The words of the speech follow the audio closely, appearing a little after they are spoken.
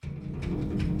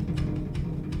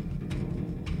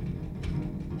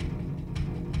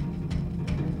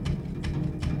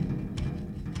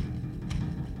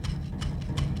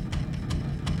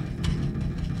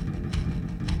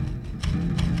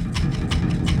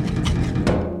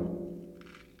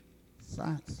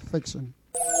science fiction.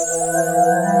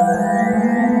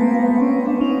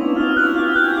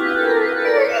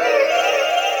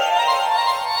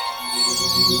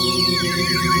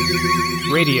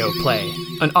 Radio play,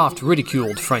 an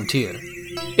oft-ridiculed frontier.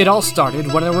 It all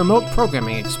started when a remote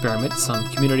programming experiment some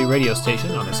community radio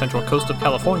station on the central coast of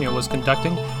California was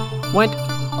conducting went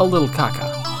a little caca.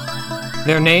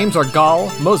 Their names are Gal,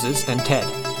 Moses, and Ted.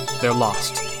 They're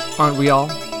lost, aren't we all?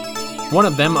 One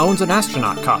of them owns an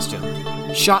astronaut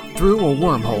costume, shot through a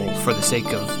wormhole for the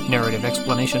sake of narrative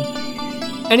explanation.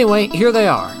 Anyway, here they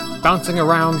are, bouncing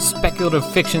around speculative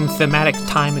fiction thematic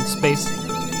time and space,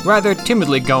 rather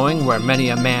timidly going where many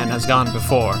a man has gone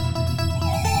before.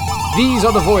 These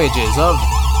are the voyages of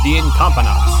the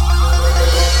Incompetents.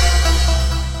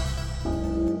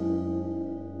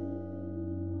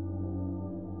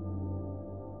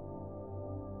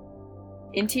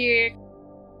 Interior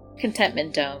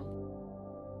Contentment Dome.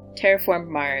 Terraformed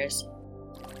Mars.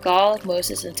 Gal,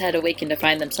 Moses, and Ted awaken to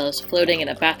find themselves floating in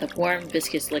a bath of warm,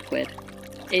 viscous liquid.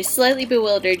 A slightly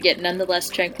bewildered yet nonetheless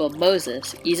tranquil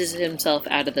Moses eases himself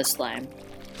out of the slime.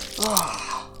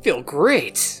 Oh, feel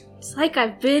great. It's like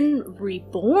I've been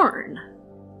reborn.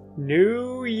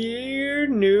 New year,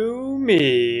 new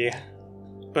me.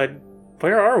 But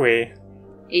where are we?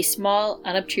 A small,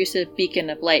 unobtrusive beacon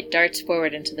of light darts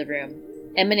forward into the room,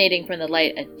 emanating from the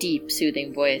light a deep,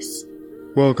 soothing voice.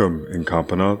 Welcome,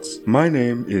 Incompetents. My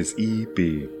name is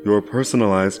E.B., your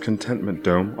personalized Contentment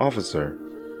Dome officer.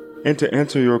 And to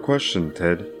answer your question,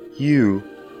 Ted, you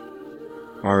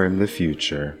are in the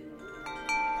future.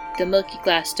 The milky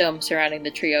glass dome surrounding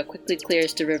the trio quickly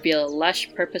clears to reveal a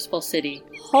lush, purposeful city.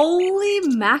 Holy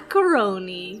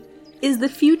macaroni! Is the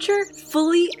future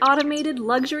fully automated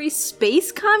luxury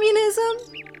space communism?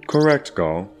 Correct,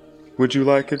 Gal. Would you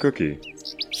like a cookie?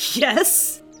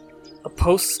 Yes! A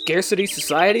post-scarcity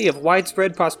society of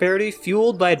widespread prosperity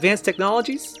fueled by advanced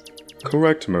technologies?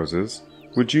 Correct, Moses.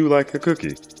 Would you like a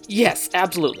cookie? Yes,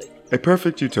 absolutely. A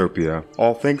perfect utopia,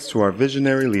 all thanks to our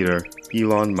visionary leader,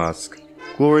 Elon Musk.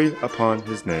 Glory upon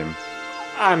his name.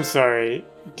 I'm sorry,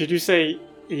 did you say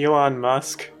Elon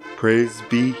Musk? Praise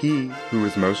be he who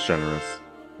is most generous.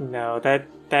 No, that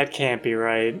can't be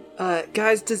right.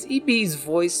 Guys, does EB's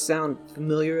voice sound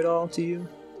familiar at all to you?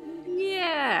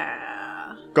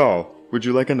 Yeah. Gal, would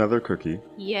you like another cookie?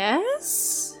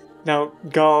 Yes? Now,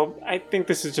 Gal, I think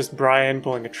this is just Brian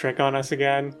pulling a trick on us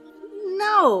again.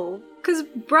 No, because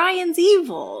Brian's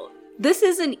evil. This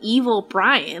isn't evil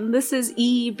Brian, this is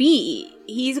EB.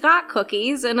 He's got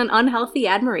cookies and an unhealthy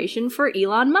admiration for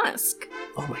Elon Musk.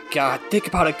 Oh my god, think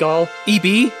about it, Gal.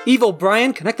 EB, evil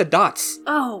Brian, connect the dots.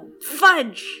 Oh,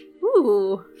 fudge!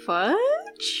 Ooh,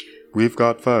 fudge? We've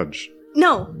got fudge.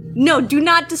 No, do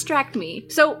not distract me.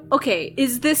 So, okay,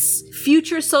 is this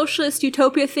future socialist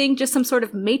utopia thing just some sort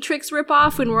of Matrix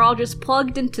ripoff when we're all just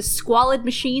plugged into squalid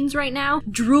machines right now,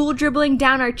 drool dribbling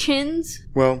down our chins?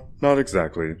 Well, not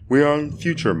exactly. We are on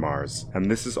future Mars,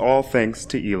 and this is all thanks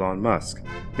to Elon Musk.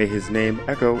 May his name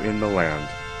echo in the land.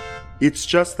 It's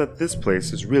just that this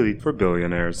place is really for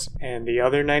billionaires. And the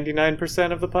other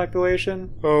 99% of the population?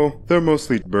 Oh, they're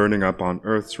mostly burning up on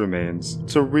Earth's remains.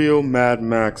 It's a real Mad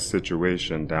Max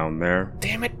situation down there.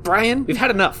 Damn it, Brian. We've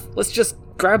had enough. Let's just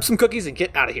grab some cookies and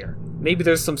get out of here. Maybe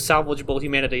there's some salvageable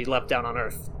humanity left down on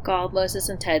Earth. Gal, Moses,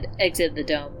 and Ted exit the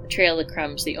dome, a trail of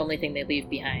crumbs the only thing they leave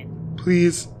behind.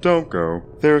 Please, don't go.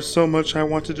 There's so much I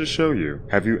wanted to show you.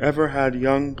 Have you ever had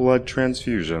young blood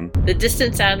transfusion? The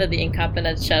distant sound of the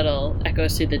Incompetent shuttle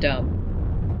echoes through the dome.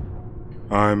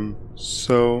 I'm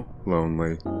so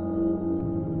lonely.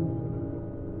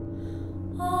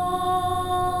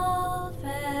 Hold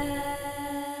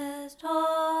fast,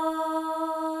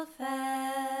 hold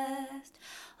fast,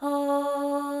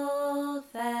 hold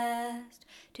fast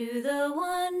to the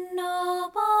one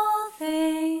noble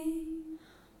thing.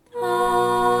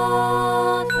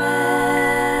 Hold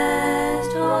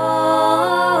fast,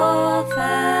 hold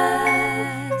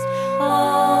fast,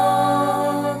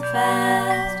 hold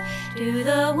fast to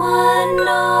the one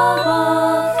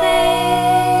noble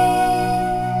thing.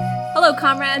 Hello,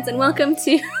 comrades, and welcome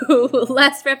to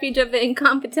Last Refuge of the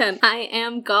Incompetent. I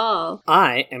am Gal.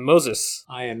 I am Moses.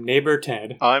 I am neighbor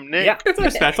Ted. I'm Nick. Yeah. It's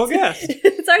our special guest.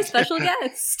 It's our special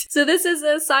guest. So this is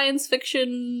a science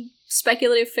fiction,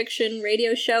 speculative fiction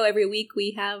radio show. Every week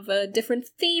we have a different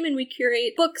theme and we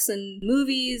curate books and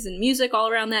movies and music all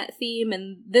around that theme.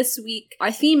 And this week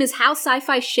our theme is how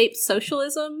sci-fi shaped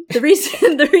socialism. The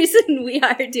reason we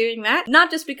are doing that,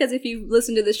 not just because if you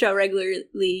listen to the show regularly,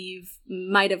 you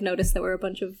might have noticed that we're a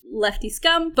bunch of lefty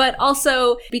scum, them, but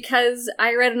also because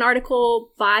I read an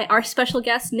article by our special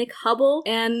guest, Nick Hubble,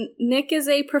 and Nick is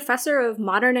a professor of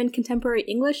modern and contemporary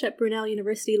English at Brunel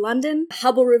University, London.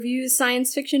 Hubble reviews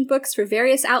science fiction books for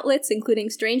various outlets, including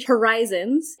Strange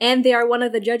Horizons, and they are one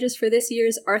of the judges for this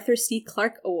year's Arthur C.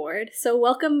 Clarke Award. So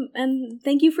welcome, and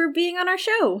thank you for being on our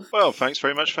show. Well, thanks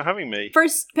very much for having me.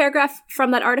 First paragraph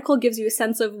from that article gives you a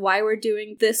sense of why we're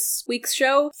doing this week's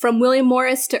show. From William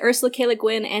Morris to Ursula K. Le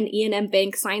Guin and Ian M.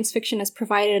 Banks, science fiction has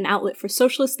provided an outlet for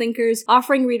socialist thinkers,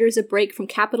 offering readers a break from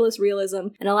capitalist realism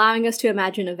and allowing us to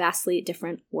imagine a vastly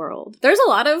different world. There's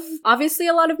obviously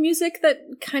a lot of music that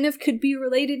kind of could be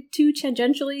related to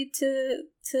tangentially to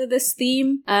this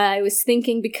theme. I was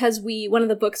thinking, because one of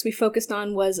the books we focused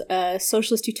on was a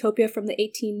socialist utopia from the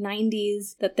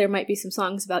 1890s, that there might be some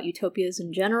songs about utopias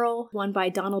in general. One by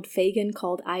Donald Fagen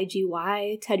called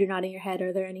IGY. Ted, you're nodding your head.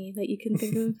 Are there any that you can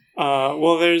think of?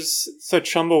 So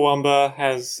Chumbawamba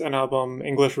has an album,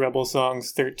 English Rebel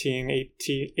Songs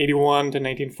 1381 to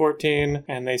 1914,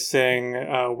 and they sing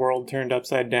World Turned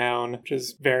Upside Down, which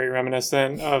is very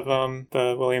reminiscent of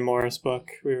the William Morris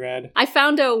book we read. I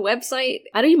found a website,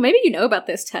 maybe you know about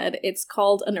this, Ted. It's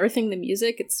called Unearthing the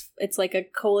Music. It's like a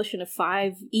coalition of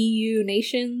 5 EU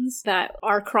nations that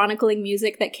are chronicling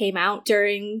music that came out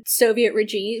during Soviet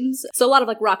regimes. So a lot of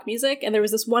like rock music, and there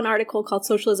was this one article called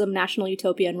Socialism, National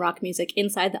Utopia, and Rock Music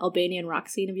Inside the Albanian Rock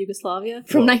Scene of Yugoslavia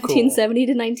from 1970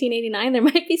 to 1989. There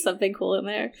might be something cool in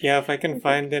there. Yeah, if I can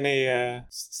find any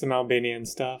some Albanian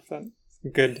stuff, then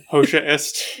good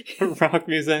Hoshaist rock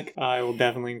music, I will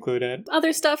definitely include it.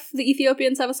 Other stuff, the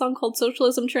Ethiopians have a song called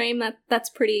Socialism Train.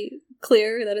 That's pretty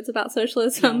clear that it's about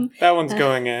socialism. Yeah, that one's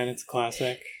going in. It's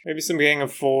classic. Maybe some Gang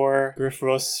of Four. Griff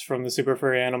Russ from the Super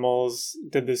Furry Animals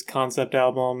did this concept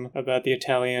album about the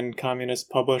Italian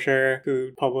communist publisher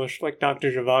who published like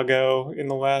Dr. Zhivago in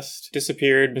the West.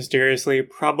 Disappeared mysteriously,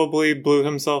 probably blew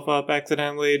himself up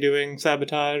accidentally doing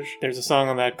sabotage. There's a song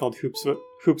on that called Hoops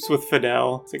with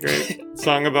Fidel. It's a great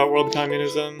song about world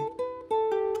communism.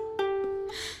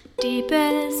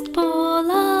 Deepest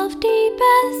pool of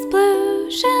deepest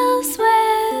blue shall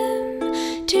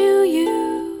swim to you.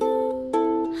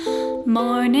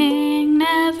 Morning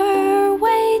never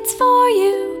waits for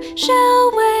you,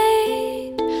 shall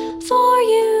wait for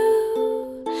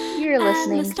you. You're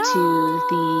listening to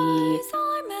the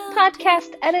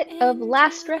podcast edit of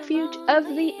Last Refuge of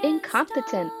the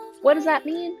Incompetent. What does that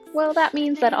mean? Well, that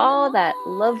means that all that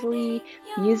lovely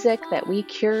music that we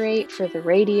curate for the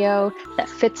radio that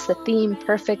fits the theme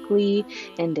perfectly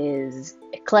and is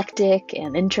eclectic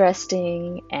and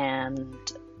interesting and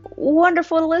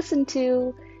wonderful to listen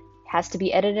to has to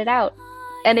be edited out.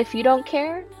 And if you don't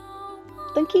care,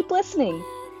 then keep listening.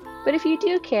 But if you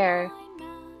do care,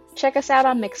 check us out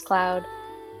on Mixcloud.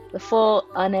 The full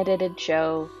unedited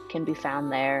show can be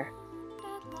found there.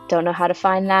 Don't know how to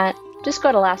find that? Just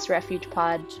go to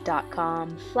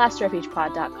lastrefugepod.com,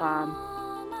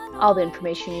 lastrefugepod.com. All the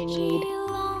information you need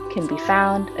can be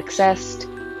found, accessed.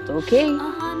 Okay. A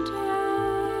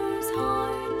hunter's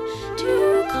horn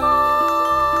to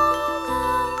call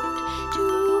out,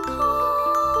 to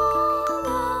call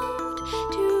out,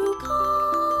 to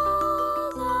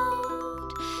call out,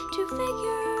 to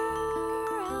figure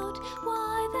out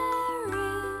why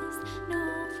there is no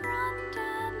front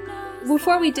and no.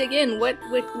 Before we dig in,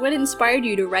 what inspired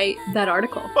you to write that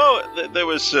article? Well, there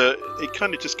was it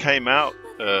kind of just came out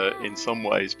in some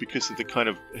ways because of the kind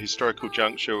of historical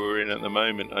juncture we're in at the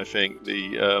moment. I think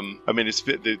it's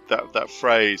that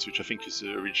phrase, which I think is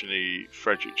originally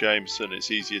Frederick Jameson,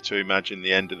 it's easier to imagine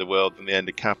the end of the world than the end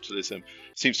of capitalism,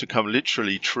 seems to come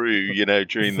literally true,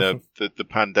 during the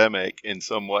pandemic in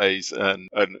some ways, and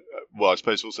well, I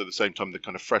suppose also at the same time the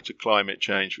kind of threat of climate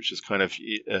change, which has kind of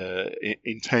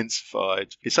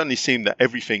intensified. It suddenly seemed that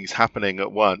everything's happening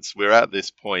at once. We're at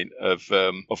this point of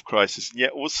crisis, and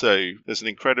yet also there's an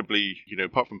incredibly,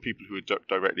 apart from people who are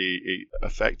directly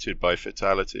affected by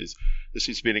fatalities, there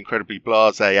seems to be an incredibly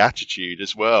blasé attitude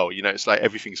as well. It's like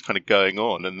everything's kind of going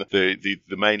on, and the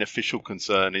main official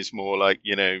concern is more like,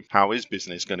 how is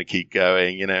business going to keep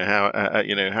going? How are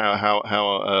we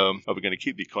going to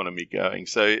keep the economy going?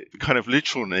 So the kind of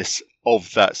literalness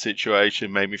of that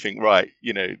situation made me think, right,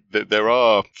 that there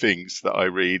are things that I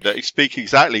read that speak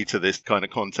exactly to this kind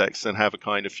of context and have a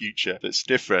kind of future that's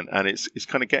different, and it's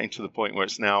kind of getting to the point where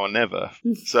it's now or never.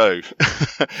 So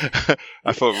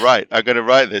I thought, right, I'm going to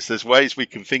write this. There's ways we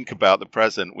can think about the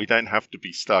present. We don't have to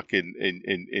be stuck in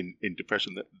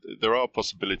depression. There are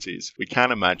possibilities. We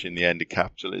can imagine the end of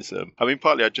capitalism. I mean,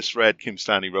 partly I just read Kim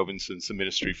Stanley Robinson's The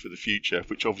Ministry for the Future,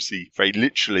 which obviously very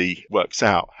literally works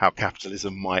out how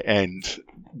capitalism might end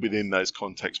within those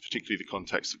contexts, particularly the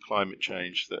context of climate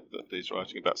change that he's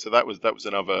writing about. So that was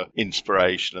another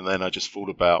inspiration. And then I just thought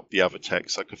about the other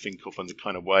texts I could think of and the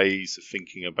kind of ways of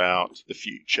thinking about the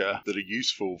future that are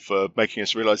useful for making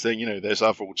us realize that, there's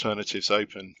other alternatives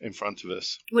open in front of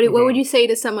us. What would you say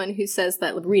to someone who says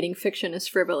that reading fiction is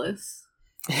frivolous?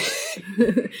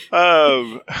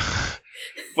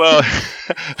 Well,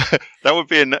 that would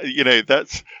be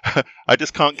that's I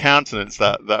just can't countenance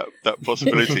that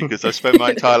possibility, because I spent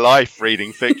my entire life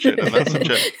reading fiction, and that's such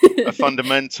a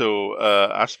fundamental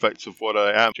aspect of what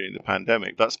I am during the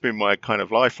pandemic. That's been my kind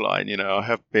of lifeline. I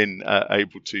have been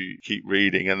able to keep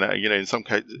reading, and in some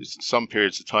cases, some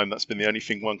periods of time, that's been the only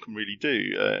thing one can really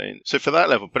do. So for that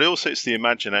level, but also it's the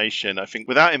imagination. I think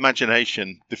without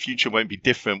imagination, the future won't be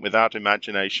different. Without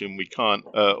imagination, we can't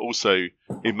also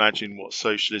imagine what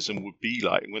socialism would be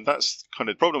like. When that's kind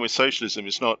of the problem with socialism,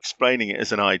 it's not explaining it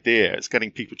as an idea, it's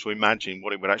getting people to imagine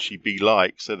what it would actually be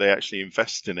like, so they actually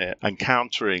invest in it, and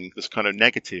countering this kind of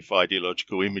negative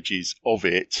ideological images of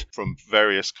it from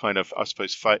various kind of, I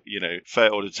suppose,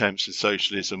 failed attempts at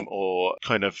socialism, or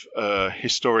kind of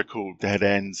historical dead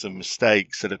ends and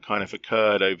mistakes that have kind of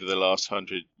occurred over the last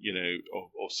 100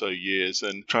 or so years,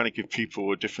 and trying to give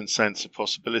people a different sense of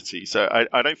possibility. So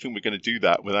I don't think we're going to do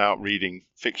that without reading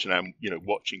fiction and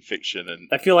watching fiction. And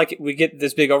I feel like we get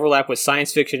this big overlap with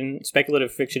science fiction,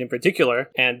 speculative fiction in particular,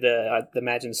 and the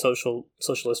imagined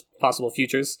socialist possible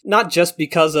futures. Not just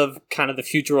because of kind of the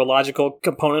futurological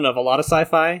component of a lot of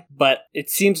sci-fi, but it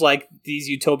seems like these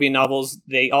utopian novels,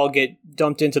 they all get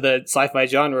dumped into the sci-fi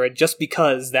genre just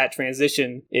because that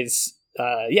transition is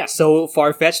so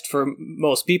far-fetched for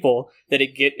most people that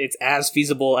it's as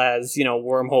feasible as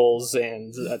wormholes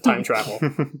and time travel.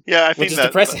 Yeah, I think which is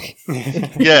depressing.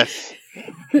 Yes.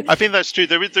 I think that's true.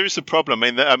 There is a problem.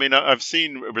 I mean, I've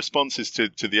seen responses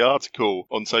to the article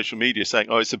on social media saying,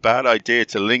 "Oh, it's a bad idea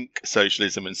to link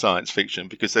socialism and science fiction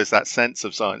because there's that sense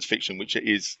of science fiction which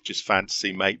is just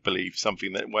fantasy, make believe,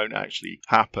 something that won't actually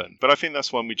happen." But I think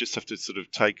that's one we just have to sort of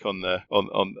take on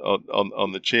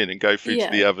the chin and go through to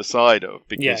the other side of,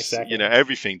 because exactly.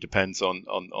 Everything depends on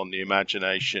the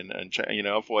imagination, and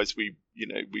otherwise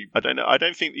I don't know. I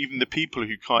don't think even the people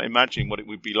who can't imagine what it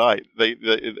would be like,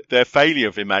 their failure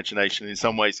of imagination in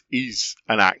some ways is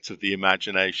an act of the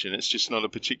imagination. It's just not a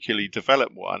particularly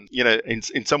developed one.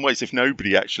 In some ways, if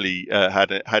nobody actually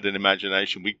had an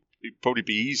imagination, it'd probably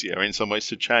be easier in some ways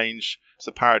to change. It's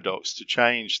a paradox, to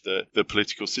change the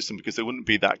political system, because there wouldn't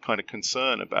be that kind of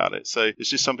concern about it. So it's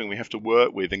just something we have to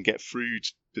work with and get through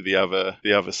to the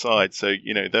other side. So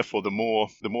therefore, the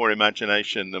more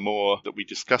imagination, the more that we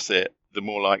discuss it, the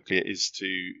more likely it is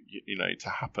to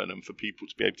happen, and for people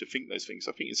to be able to think those things.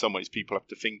 I think in some ways people have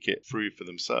to think it through for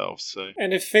themselves. So,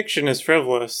 and if fiction is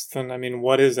frivolous, then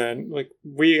what is it? Like,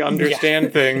 we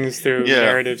understand things through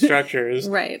narrative structures.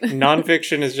 Right.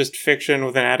 Nonfiction is just fiction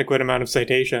with an adequate amount of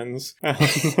citations.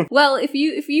 Well, if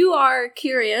you are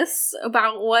curious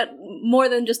about what more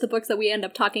than just the books that we end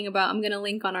up talking about, I'm going to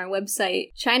link on our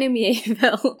website China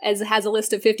Mieville has a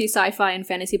list of 50 sci-fi and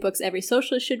fantasy books every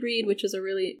socialist should read, which is a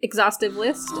really exhaustive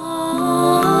list.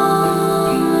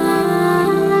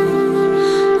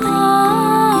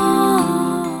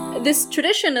 This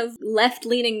tradition of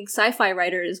left-leaning sci-fi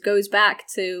writers goes back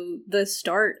to the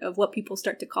start of what people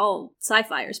start to call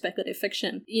sci-fi or speculative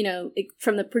fiction.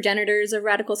 From the progenitors of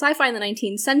radical sci-fi in the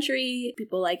 19th century,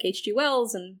 people like H.G.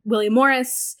 Wells and William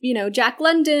Morris, Jack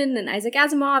London and Isaac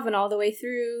Asimov, and all the way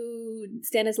through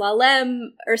Stanislaw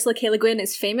Lem. Ursula K. Le Guin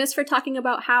is famous for talking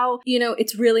about how,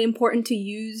 it's really important to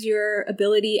use your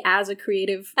ability as a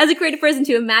creative person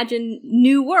to imagine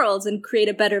new worlds and create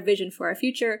a better vision for our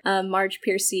future. Marge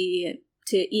Piercy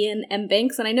to Ian M.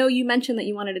 Banks, and I know you mentioned that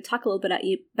you wanted to talk a little bit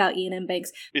about Ian M.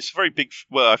 Banks. It's very big.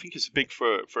 Well, I think it's big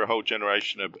for a whole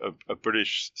generation of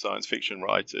British science fiction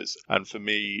writers, and for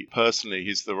me personally,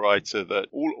 he's the writer that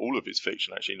all of his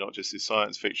fiction, actually, not just his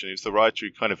science fiction. He's the writer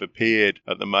who kind of appeared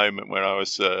at the moment when I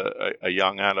was a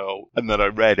young adult, and that I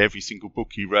read every single book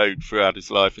he wrote throughout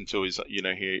his life until he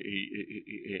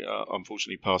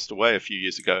unfortunately passed away a few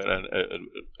years ago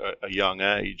at a young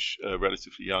age, a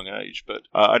relatively young age. But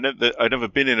I've never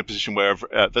been in a position where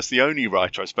that's the only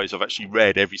writer, I suppose, I've actually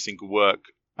read every single work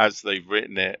as they've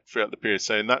written it throughout the period.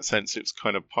 So in that sense, it's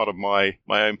kind of part of my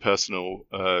own personal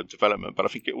development. But I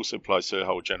think it also applies to a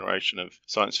whole generation of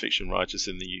science fiction writers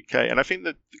in the UK. And I think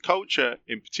that the culture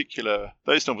in particular,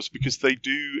 those novels, because they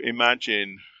do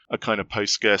imagine a kind of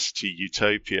post-scarcity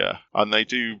utopia, and they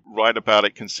do write about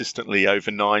it consistently over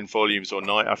 9 volumes or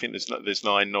 9. I think there's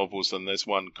 9 novels and there's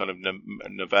one kind of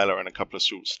novella and a couple of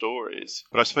short stories.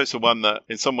 But I suppose the one that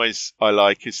in some ways I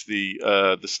like is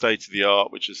the State of the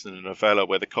Art, which is the novella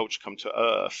where the culture come to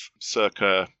Earth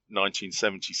circa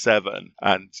 1977,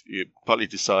 and you partly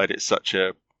decide it's such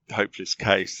a hopeless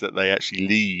case that they actually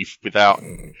leave without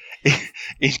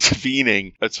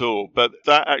intervening at all. But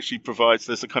that actually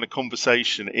there's a kind of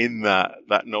conversation in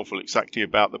that novel exactly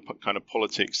about the kind of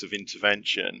politics of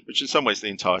intervention, which in some ways the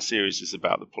entire series is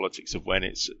about the politics of when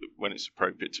it's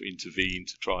appropriate to intervene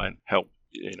to try and help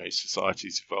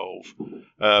societies evolve.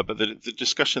 But the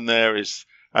discussion there is,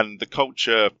 and the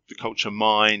culture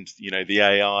mind, the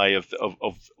AI of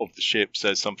the ship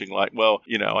says something like, well,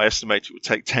 I estimate it would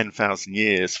take 10,000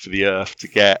 years for the Earth to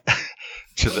get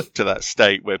to that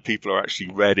state where people are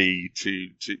actually ready to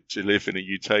live in a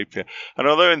utopia. And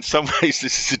although in some ways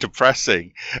this is a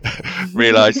depressing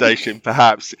realization,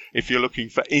 perhaps if you're looking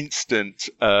for instant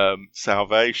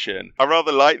salvation, I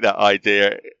rather like that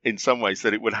idea in some ways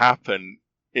that it would happen.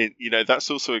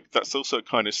 That's also a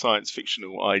kind of science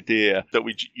fictional idea that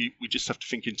we just have to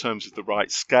think in terms of the right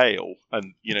scale,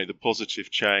 and the positive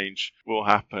change will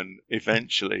happen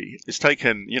eventually. It's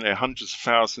taken hundreds of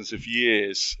thousands of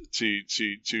years to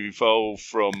evolve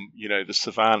from the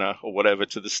savannah or whatever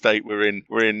to the state we're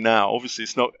in now. Obviously,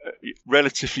 it's not,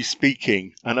 relatively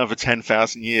speaking, another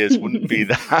 10,000 years wouldn't be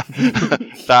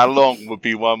that long. Would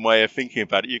be one way of thinking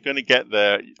about it. You're going to get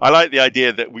there. I like the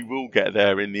idea that we will get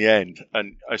there in the end,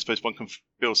 and I suppose one can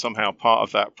feel somehow part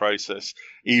of that process,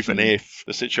 even if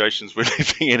the situations we're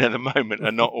living in at the moment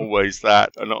are not always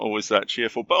that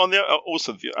cheerful. But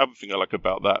also the other thing I like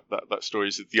about that story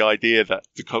is that the idea that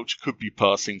the culture could be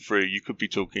passing through. You could be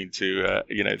talking to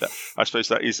that. I suppose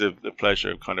that is the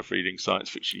pleasure of kind of reading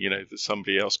science fiction. That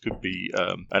somebody else could be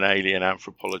an alien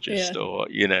anthropologist, or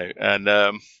and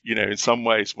in some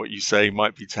ways what you say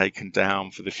might be taken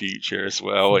down for the future as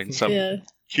well. In some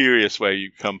curious way,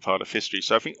 you become part of history.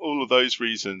 So I think all of those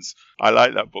reasons, I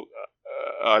like that book.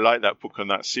 I like that book and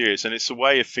that series, and it's a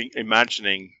way of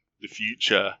imagining the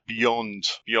future beyond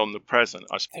the present.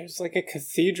 There's like a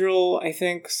cathedral, I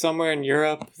think, somewhere in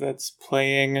Europe that's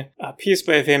playing a piece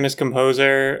by a famous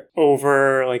composer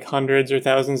over like hundreds or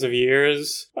thousands of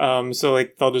years. So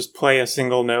like they'll just play a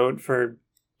single note for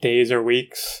days or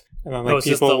weeks. And then, is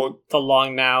this the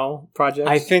Long Now project?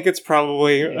 I think it's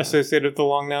probably associated with the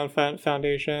Long Now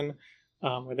Foundation,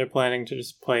 where they're planning to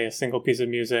just play a single piece of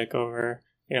music over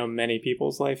many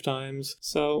people's lifetimes.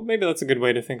 So maybe that's a good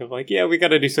way to think of like, we got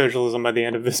to do socialism by the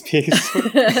end of this piece.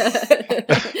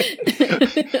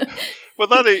 Well,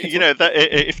 that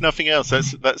if nothing else,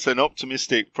 that's an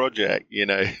optimistic project.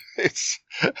 It's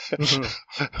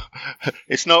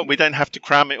it's not. We don't have to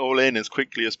cram it all in as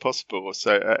quickly as possible.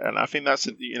 So, and I think that's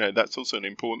that's also an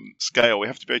important scale. We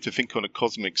have to be able to think on a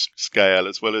cosmic scale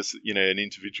as well as an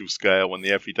individual scale. And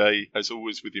the everyday, as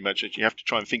always with the imagination, you have to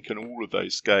try and think on all of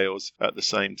those scales at the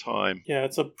same time. Yeah,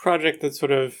 it's a project that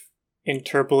sort of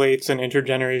interpolates an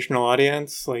intergenerational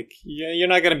audience. Like, you're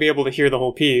not going to be able to hear the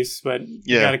whole piece, but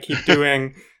you got to keep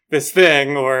doing this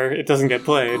thing or it doesn't get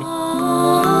played.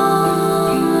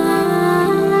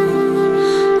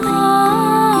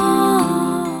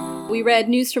 We read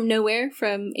News from Nowhere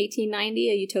from 1890,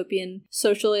 a utopian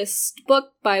socialist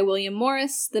book by William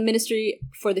Morris. The Ministry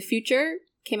for the Future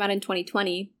came out in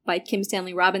 2020 by Kim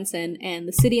Stanley Robinson, and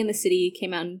The City and the City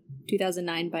came out in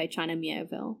 2009 by China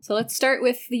Miéville. So let's start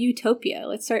with the utopia.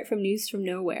 Let's start from News from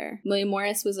Nowhere. William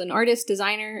Morris was an artist,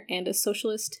 designer, and a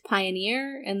socialist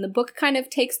pioneer, and the book kind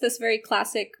of takes this very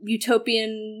classic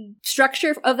utopian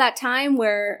structure of that time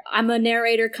where I'm a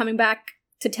narrator coming back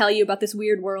to tell you about this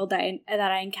weird world that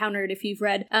I encountered. If you've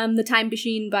read The Time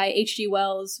Machine by H.G.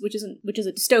 Wells, which is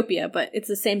a dystopia, but it's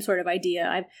the same sort of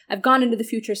idea. I've gone into the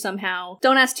future somehow.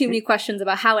 Don't ask too many questions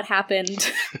about how it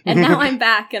happened. And now I'm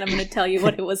back and I'm going to tell you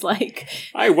what it was like.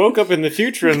 I woke up in the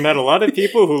future and met a lot of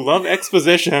people who love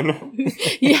exposition.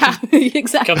 Yeah,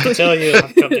 exactly. I've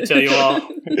come to tell you all.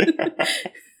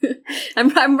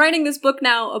 I'm writing this book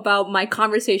now about my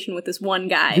conversation with this one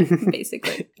guy,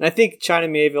 basically. And I think China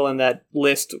Miéville in that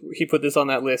list, he put this on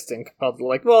that list and probably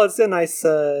like, well, it's a nice,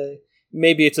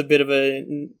 maybe it's a bit of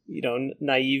a,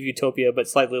 naive utopia, but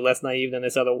slightly less naive than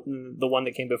the one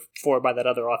that came before by that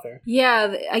other author.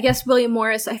 Yeah, I guess William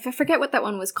Morris, I forget what that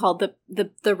one was called,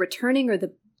 the returning or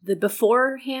the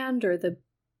beforehand or the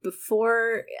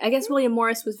before, I guess William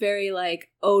Morris was very like,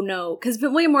 oh no, because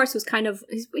William Morris was kind of,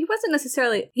 he wasn't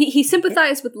necessarily, he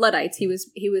sympathized with Luddites. He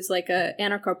was like a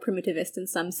anarcho-primitivist in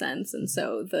some sense, and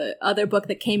so the other book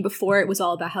that came before it was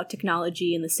all about how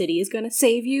technology in the city is going to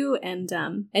save you, and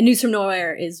News from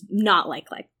Nowhere is not like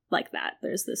that.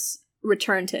 There's this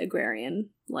return to agrarian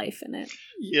life in it.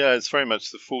 Yeah, it's very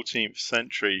much the 14th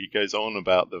century. He goes on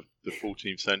about the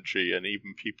 14th century, and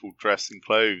even people dress in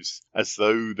clothes as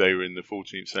though they were in the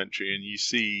 14th century. And you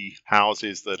see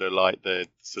houses that are like the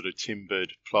sort of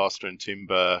timbered, plaster and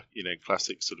timber,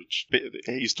 classic sort of bit.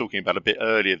 He's talking about a bit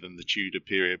earlier than the Tudor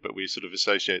period, but we sort of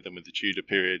associate them with the Tudor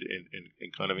period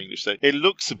in kind of English. So it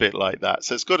looks a bit like that.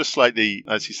 So it's got a slightly,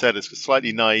 as he said, it's a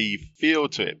slightly naive feel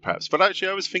to it, perhaps. But actually,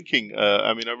 I was thinking,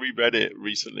 I reread it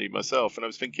recently myself, and I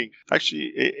was thinking,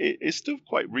 actually, it's still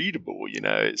quite readable.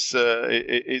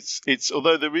 It's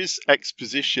although there is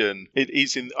exposition, it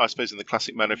is I suppose in the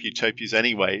classic manner of utopias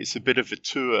anyway. It's a bit of a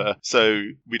tour, so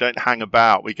we don't hang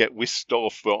about. We get whisked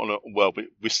off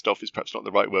whisked off is perhaps not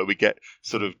the right word. We get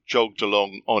sort of jogged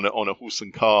along on a horse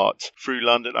and cart through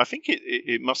London. I think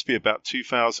it must be about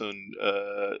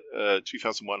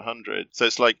 2100. So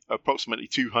it's like approximately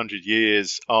 200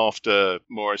 years after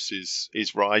Morris is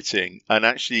writing, and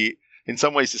actually, in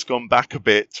some ways, it's gone back a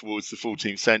bit towards the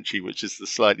 14th century, which is the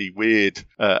slightly weird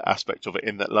aspect of it,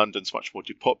 in that London's much more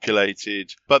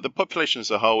depopulated. But the population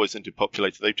as a whole isn't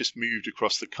depopulated. They've just moved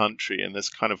across the country, and there's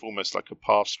kind of almost like a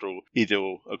pastoral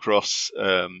idyll across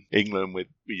England with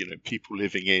people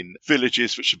living in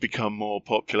villages which have become more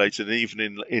populated. And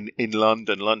even in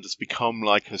London, London's become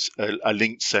like a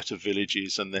linked set of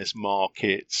villages, and there's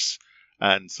markets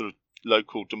and sort of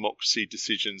local democracy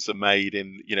decisions are made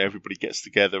everybody gets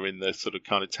together in the sort of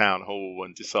kind of town hall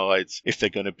and decides if they're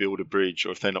going to build a bridge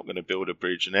or if they're not going to build a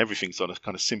bridge, and everything's on a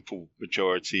kind of simple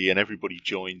majority, and everybody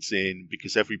joins in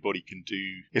because everybody can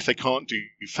do, if they can't do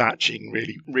thatching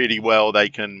really, really well, they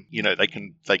can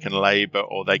labor,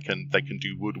 or they can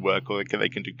do woodwork, or they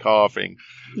can do carving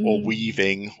or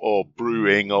weaving or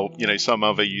brewing, or some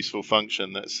other useful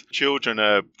function. That's children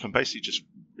can basically just,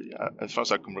 as far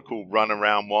as I can recall, run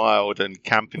around wild and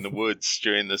camp in the woods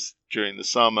during the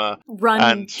summer.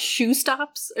 Run shoe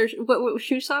stops or what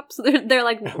shoe stops? They're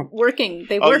like working.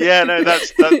 They work. Oh yeah, no,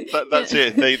 that's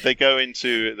it. They go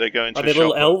into. Are they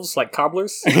little elves like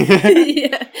cobblers?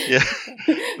 Yeah.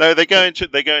 No, they go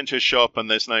into a shop,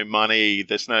 and there's no money.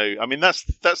 There's no. I mean, that's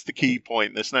the key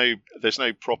point. There's no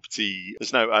property.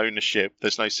 There's no ownership.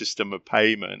 There's no system of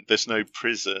payment. There's no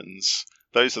prisons.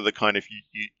 Those are the kind of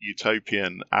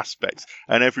utopian aspects,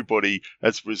 and everybody,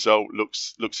 as a result,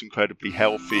 looks incredibly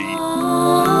healthy.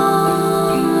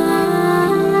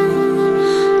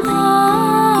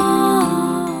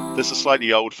 There's a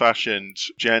slightly old-fashioned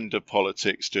gender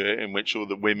politics to it, in which all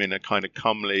the women are kind of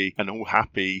comely and all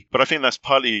happy. But I think that's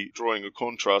partly drawing a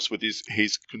contrast with his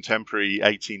contemporary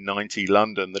 1890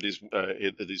 London that is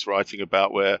writing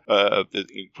about, where the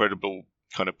incredible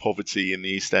kind of poverty in the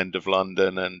East End of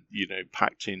London, and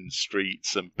packed in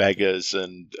streets and beggars,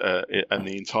 and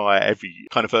the entire every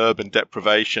kind of urban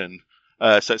deprivation.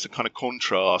 So it's a kind of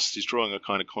contrast. He's drawing a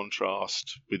kind of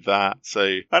contrast with that. So,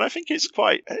 and I think it's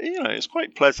quite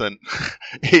pleasant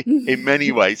in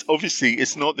many ways. Obviously,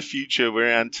 it's not the future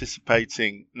we're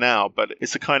anticipating now, but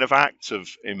it's a kind of act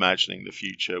of imagining the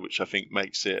future, which I think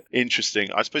makes it interesting.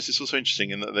 I suppose it's also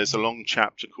interesting in that there's a long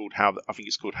chapter called How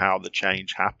the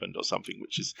Change Happened, or something,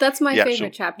 which is that's my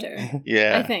favorite chapter.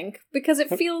 Yeah, I think because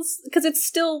it's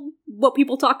still what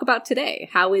people talk about today.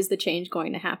 How is the change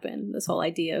going to happen? This whole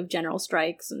idea of general strikes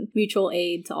and mutual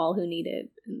aid to all who need it.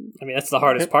 I mean, that's the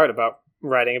hardest part about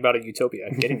writing about a utopia,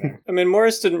 getting there. I mean,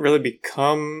 Morris didn't really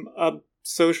become a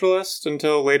socialist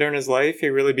until later in his life. He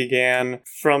really began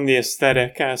from the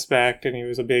aesthetic aspect, and he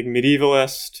was a big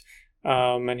medievalist.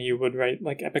 And he would write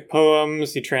like epic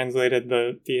poems. He translated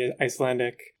the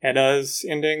Icelandic Eddas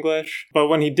into English. But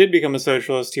when he did become a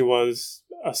socialist, he was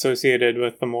associated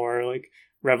with the more like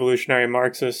revolutionary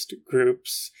Marxist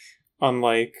groups,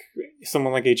 unlike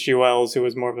someone like H.G. Wells, who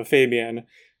was more of a Fabian.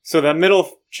 So that middle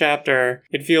chapter,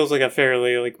 it feels like a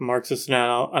fairly like Marxist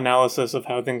analysis of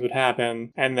how things would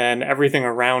happen, and then everything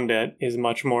around it is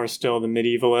much more still the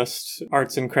medievalist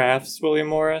arts and crafts William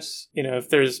Morris. If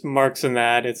there's Marx in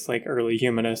that, it's like early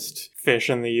humanist fish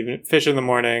in the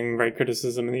morning, right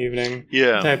criticism in the evening,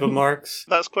 type of Marx.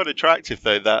 That's quite attractive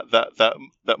though,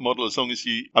 that model, as long as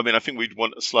I think we'd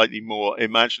want a slightly more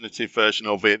imaginative version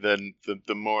of it than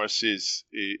the Morris is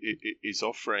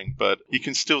offering, but you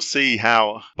can still see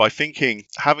how, by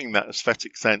having that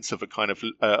aesthetic sense of a kind of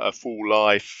a full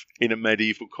life in a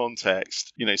medieval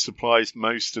context, supplies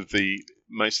most of the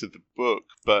most of the book.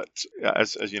 But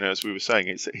as you know, as we were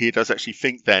saying, he does actually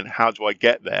think then, how do I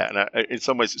get there? And in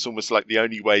some ways, it's almost like the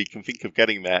only way he can think of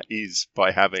getting there is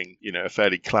by having, a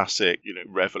fairly classic,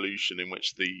 revolution in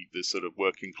which the sort of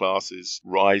working classes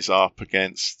rise up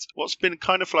against what's been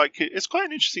kind of like, it's quite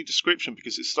an interesting description,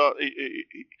 because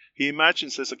he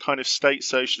imagines there's a kind of state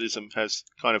socialism has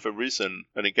kind of arisen,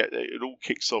 and it all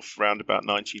kicks off around about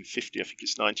 1950. I think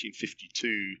it's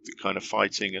 1952, the kind of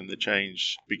fighting and the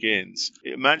change begins.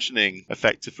 Imagining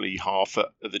effectively half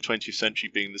of the 20th century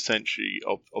being the century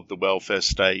of the welfare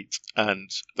state and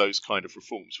those kind of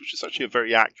reforms, which is actually a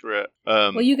very accurate.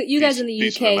 Well, you guys in the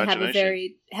UK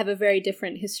have a very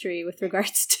different history with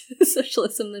regards to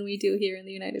socialism than we do here in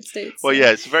the United States. Well,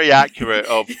 yeah, it's very accurate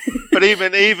but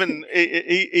even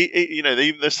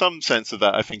there's some sense of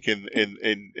that, I think,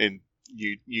 in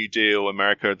New Deal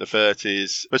America of the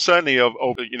 30s, but certainly of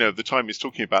the time he's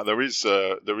talking about, there is a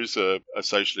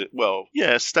socialist. Well,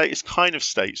 yeah, state is kind of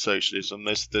state socialism.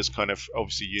 There's kind of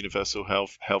obviously universal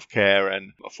healthcare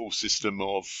and a full system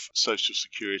of social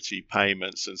security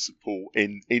payments and support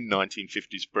in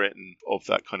 1950s Britain of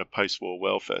that kind of post-war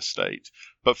welfare state.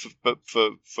 But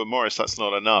for Morris, that's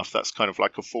not enough. That's kind of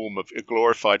like a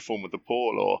glorified form of the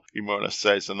poor law, he more or less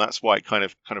says, and that's why it kind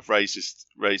of raises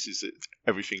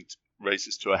everything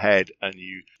raises to a head, and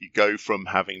you go from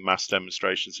having mass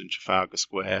demonstrations in Trafalgar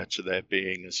Square to there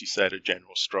being, as you said, a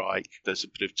general strike. There's a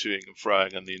bit of toing and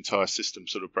froing, and the entire system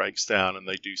sort of breaks down, and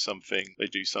they do something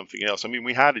else. I mean,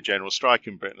 we had a general strike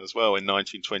in Britain as well in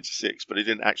 1926, but it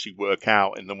didn't actually work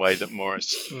out in the way that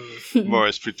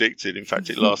Morris predicted. In fact,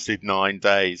 it lasted 9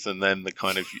 days, and then the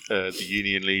kind of the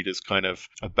union leaders kind of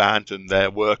abandoned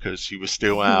their workers who were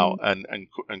still out and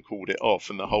called it off,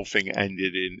 and the whole thing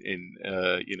ended in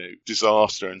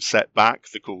disaster and set back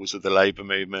the cause of the labour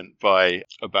movement by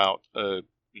about at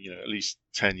least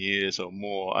 10 years or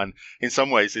more. And in some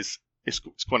ways, it's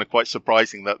kind of quite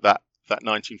surprising that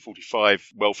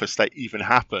 1945 welfare state even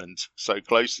happened so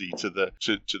closely to the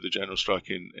general strike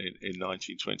in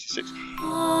 1926.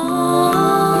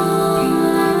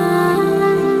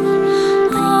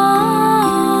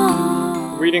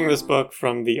 Reading this book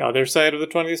from the other side of the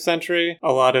 20th century,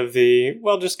 a lot of the,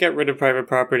 just get rid of private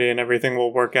property and everything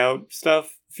will work out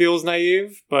stuff feels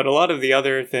naive, but a lot of the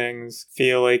other things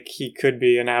feel like he could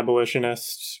be an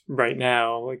abolitionist right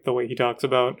now, like the way he talks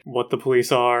about what the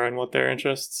police are and what their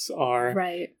interests are.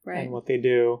 Right. And what they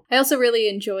do. I also really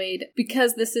enjoyed,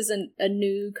 because this isn't a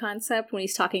new concept, when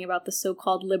he's talking about the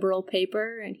so-called liberal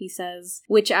paper, and he says,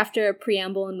 which after a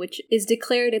preamble in which is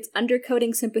declared its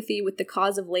undercoating sympathy with the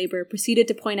cause of labor, proceeded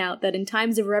to point out that in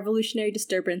times of revolutionary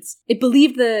disturbance, it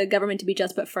believed the government to be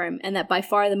just but firm, and that by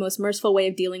far the most merciful way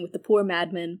of dealing with the poor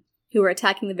madmen who were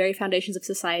attacking the very foundations of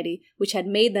society, which had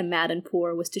made them mad and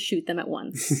poor, was to shoot them at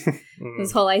once.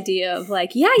 This whole idea of like,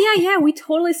 yeah, we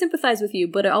totally sympathize with you,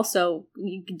 but also,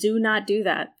 you do not do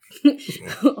that,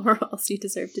 or else you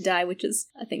deserve to die, which is,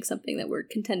 I think, something that we're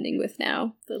contending with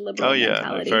now, the liberal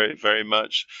mentality. Very, very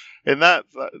much. In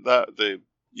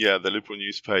the liberal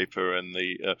newspaper and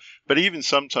but even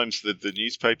sometimes the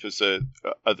newspapers are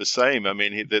the same. I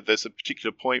mean, there's a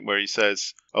particular point where he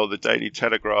says, the Daily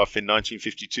Telegraph in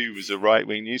 1952 was a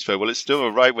right-wing newspaper. Well, it's still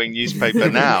a right-wing newspaper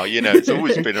now. It's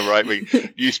always been a right-wing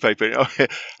newspaper.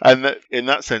 And in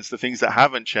that sense, the things that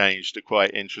haven't changed are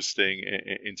quite interesting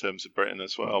in terms of Britain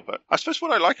as well. But I suppose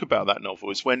what I like about that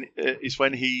novel is when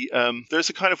he there's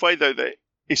a kind of way, though, that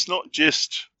it's not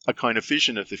just a kind of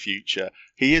vision of the future.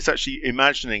 He is actually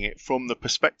imagining it from the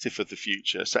perspective of the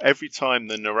future. So every time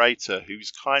the narrator,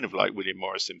 who's kind of like William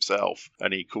Morris himself,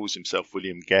 and he calls himself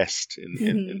William Guest in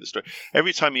the story,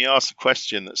 every time he asks a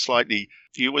question that's slightly,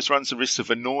 he always runs the risk of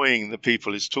annoying the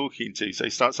people he's talking to. So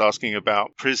he starts asking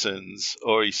about prisons,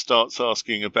 or he starts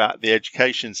asking about the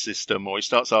education system, or he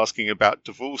starts asking about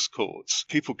divorce courts.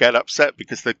 People get upset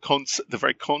because the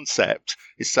very concept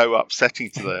is so upsetting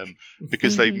to them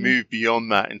because they've moved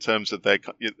beyond that in terms of their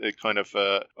kind of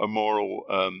a moral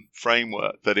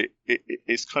framework, that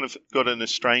it's kind of got an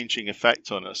estranging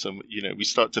effect on us. And, we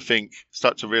start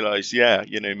to realize,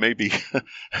 maybe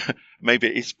maybe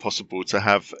it is possible to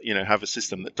have a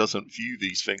system that doesn't view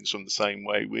these things from the same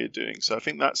way we're doing. So I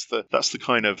think that's the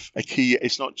kind of a key.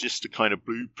 It's not just a kind of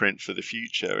blueprint for the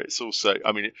future. It's also,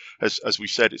 I mean, as we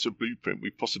said, it's a blueprint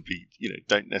we possibly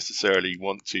don't necessarily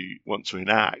want to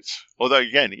enact. Although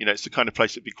again, it's the kind of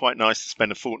place that'd be quite nice to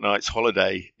spend a fortnight's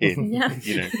holiday in.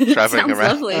 traveling Sounds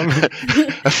around lovely.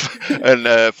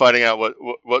 and finding out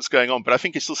what's going on. But I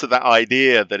think it's also that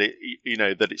idea that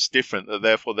that it's different, that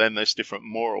therefore then there's different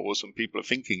morals and people are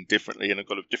thinking differently and have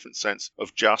got a different sense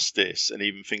of justice and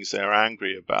even things they're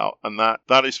angry about. And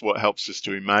that is what helps us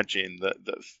to imagine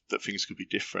that things could be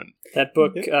different. That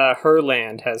book,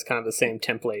 Herland, has kind of the same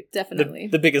template. Definitely.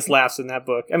 The biggest laughs in that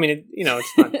book. I mean,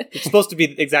 it's not. It's supposed to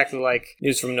be exactly like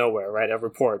News from Nowhere, right? A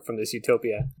report from this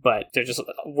utopia, but they're just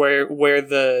where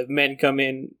the men come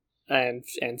in and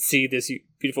see this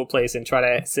beautiful place and try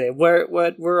to say, where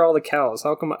are all the cows?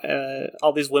 How come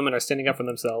all these women are standing up for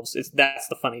themselves? That's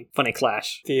the funny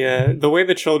clash. The way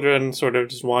the children sort of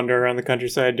just wander around the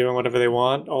countryside doing whatever they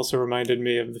want also reminded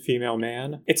me of The Female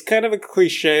Man. It's kind of a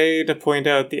cliche to point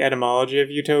out the etymology of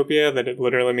utopia, that it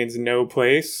literally means no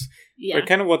place. Yeah. But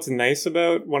kind of what's nice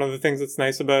about, one of the things that's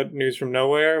nice about News from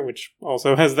Nowhere, which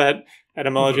also has that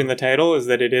etymology in the title, is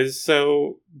that it is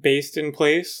so based in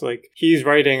place. Like,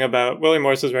 William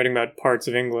Morris is writing about parts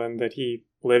of England that he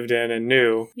lived in and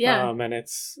knew. Yeah. And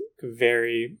it's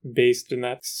very based in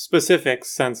that specific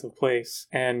sense of place.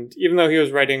 And even though he was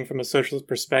writing from a socialist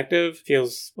perspective,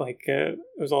 feels like it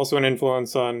was also an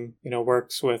influence on,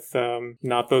 works with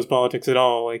not those politics at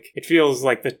all. Like, it feels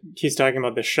like he's talking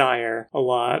about the Shire a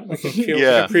lot. Like, it feels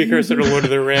like a precursor to Lord of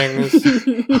the Rings.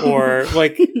 Or,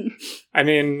 like, I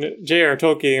mean, J.R.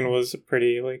 Tolkien was a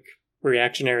pretty,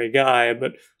 reactionary guy,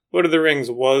 but Lord of the Rings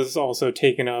was also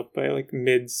taken up by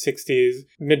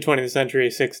mid-20th century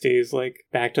 60s,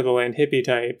 Back to the Land hippie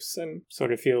types, and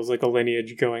sort of feels like a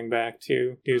lineage going back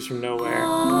to News from Nowhere.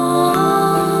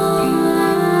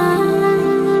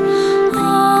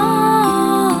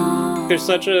 There's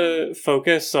such a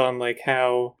focus on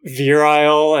how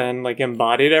virile and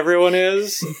embodied everyone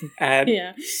is. At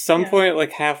some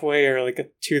point, halfway or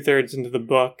 2/3 into the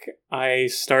book, I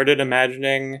started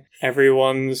imagining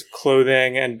everyone's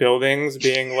clothing and buildings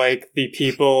being the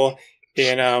people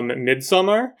in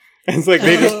Midsommar. It's they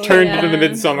just turned into the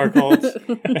Midsommar cult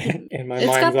in my mind's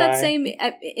eye. It's got that same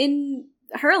in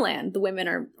Herland. The women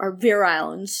are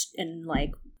virile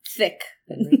and thick.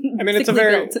 I mean, it's a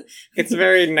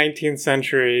very 19th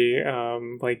century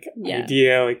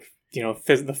idea,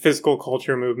 the physical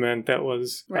culture movement that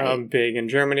was big in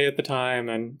Germany at the time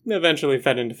and eventually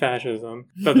fed into fascism.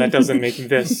 But that doesn't make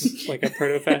this a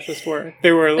proto-fascist work.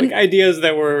 There were ideas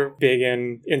that were big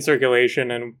in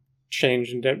circulation and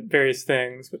changed into various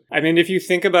things. But, I mean, if you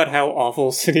think about how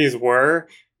awful cities were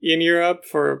in Europe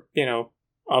for,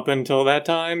 up until that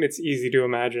time, it's easy to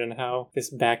imagine how this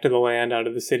back to the land, out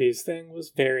of the cities thing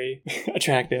was very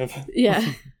attractive.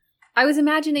 Yeah. I was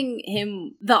imagining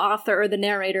him, the author or the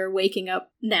narrator, waking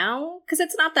up now, because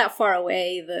it's not that far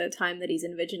away, the time that he's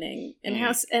envisioning, and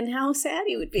how sad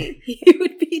he would be. He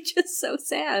would be just so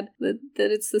sad that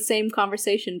it's the same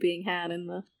conversation being had in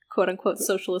the quote-unquote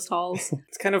socialist halls.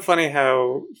 It's kind of funny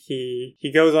how he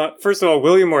goes on. First of all,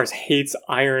 William Morris hates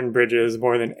iron bridges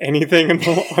more than anything in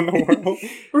the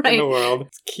world.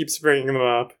 Keeps bringing them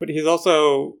up. But he's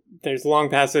also, there's long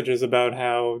passages about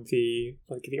how the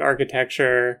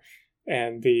architecture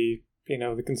and the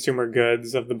consumer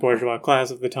goods of the bourgeois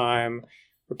class of the time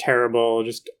were terrible,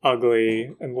 just ugly,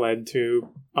 and led to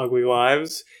ugly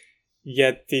lives.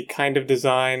 Yet the kind of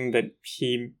design that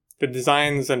the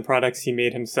designs and products he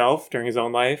made himself during his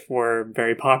own life were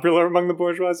very popular among the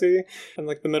bourgeoisie and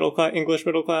the English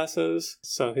middle classes.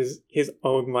 So his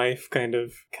own life kind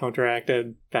of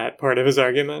counteracted that part of his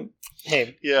argument.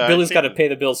 Hey, Billy's got to pay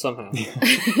the bills somehow.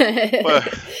 Well,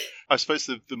 I suppose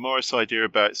the Morris idea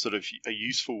about sort of a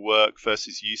useful work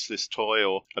versus useless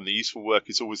toil, and the useful work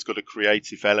has always got a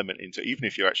creative element into it. Even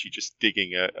if you're actually just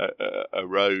digging a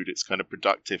road, it's kind of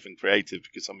productive and creative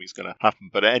because something's going to happen.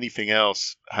 But anything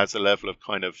else has a level of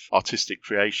kind of artistic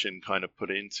creation kind of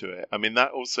put into it. I mean,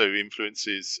 that also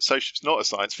influences, it's not a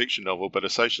science fiction novel, but a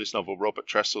socialist novel, Robert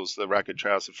Tressel's The Ragged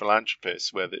Trouser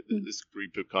Philanthropists, where this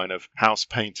group of kind of house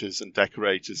painters and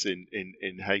decorators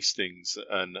in Hastings,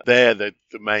 and they're the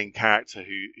main character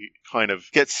who kind of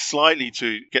gets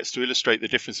to illustrate the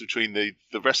difference between the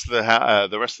rest of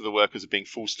the workers are being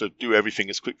forced to do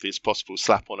everything as quickly as possible,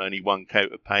 slap on only one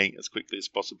coat of paint as quickly as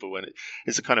possible, and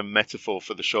it's a kind of metaphor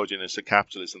for the shoddiness of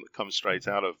capitalism that comes straight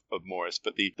out of Morris.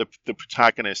 But the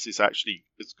protagonist is actually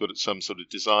has got some sort of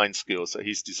design skills, so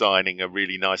he's designing a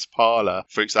really nice parlor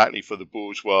for the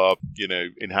bourgeois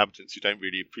inhabitants who don't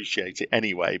really appreciate it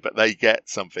anyway, but they get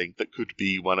something that could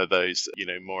be one of those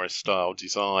Morris style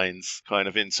designs kind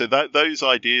of in. So those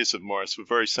ideas of Morris were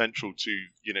very central to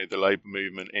the labour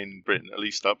movement in Britain, at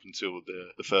least up until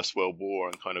the First World War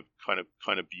and kind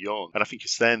of beyond. And I think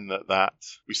it's then that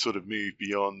we sort of move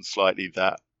beyond slightly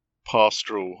that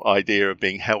pastoral idea of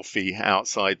being healthy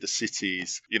outside the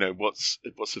cities. You know, what's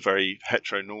a very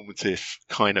heteronormative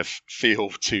kind of feel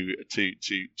to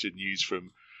news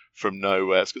from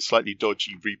nowhere. It's got slightly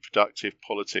dodgy reproductive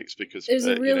politics because there's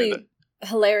a really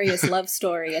hilarious love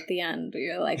story at the end.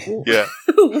 You're like, yeah,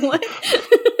 what?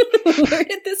 Where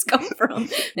did this come from?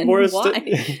 And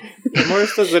why?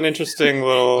 Morris does an interesting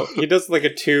little. He does like a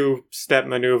 2-step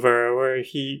maneuver where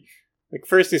he. Like,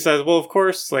 first he says, well, of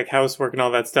course, like, housework and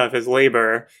all that stuff is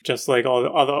labor, just like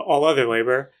all other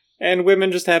labor. And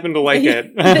women just happen to like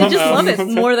it. They just love it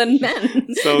more than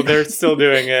men. So they're still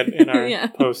doing it in our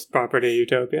post-property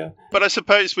utopia. But I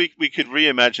suppose we could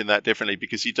reimagine that differently,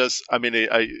 because he does. I mean,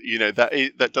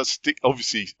 that does stick.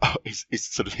 Obviously, it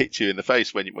sort of hits you in the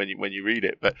face when you read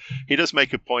it. But he does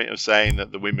make a point of saying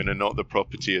that the women are not the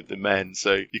property of the men.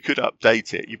 So you could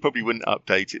update it. You probably wouldn't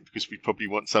update it because we probably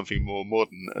want something more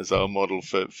modern as our model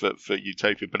for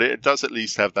utopia. But it does at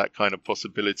least have that kind of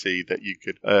possibility that you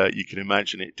can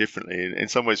imagine it differently. In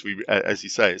some ways, we, as you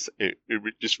say, it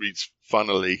just reads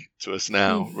funnily to us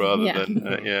now rather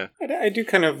than I do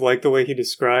kind of like the way he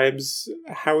describes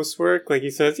housework. Like,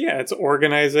 he says, it's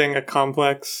organizing a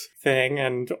complex thing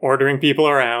and ordering people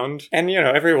around. And,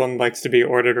 everyone likes to be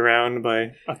ordered around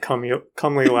by a comely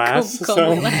lass.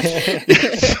 Comely lass.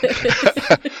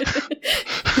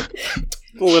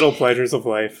 The little pleasures of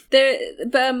life.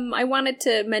 I wanted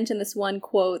to mention this one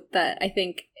quote that I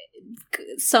think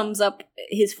sums up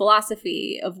his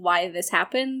philosophy of why this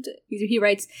happened. He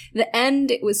writes, "The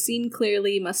end, it was seen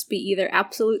clearly, must be either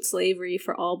absolute slavery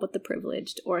for all but the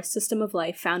privileged, or a system of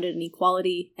life founded in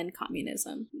equality and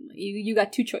communism." You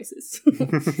got 2 choices,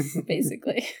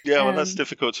 basically. Yeah, well, that's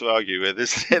difficult to argue with,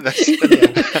 isn't it?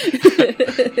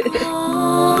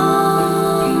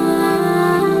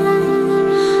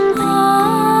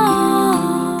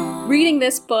 Reading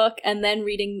this book and then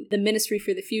reading The Ministry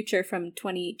for the Future from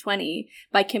 2020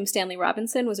 by Kim Stanley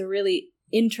Robinson was a really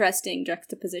interesting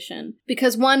juxtaposition,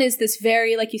 because one is this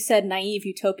very, like you said, naive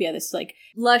utopia, this like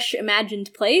lush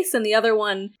imagined place, and the other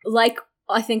one, like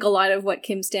I think a lot of what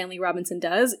Kim Stanley Robinson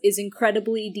does, is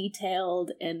incredibly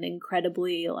detailed and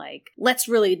incredibly like, let's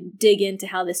really dig into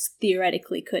how this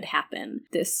theoretically could happen,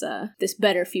 this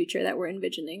better future that we're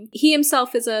envisioning. He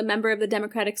himself is a member of the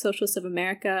Democratic Socialists of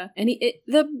America, and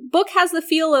the book has the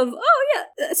feel of, oh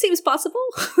yeah, it seems possible.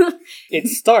 It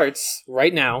starts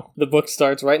right now. The book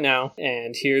starts right now,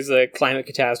 and here's a climate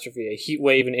catastrophe, a heat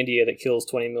wave in India that kills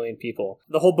 20 million people.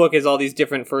 The whole book is all these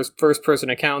different first-person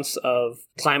accounts of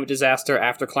climate disaster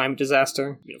after climate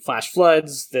disaster, flash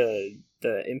floods, the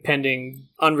impending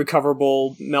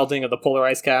unrecoverable melting of the polar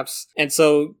ice caps. And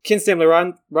so Kim Stanley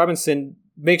Robinson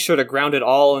makes sure to ground it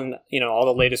all in, all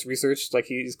the latest research. Like,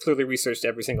 he's clearly researched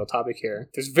every single topic here.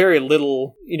 There's very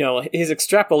little, his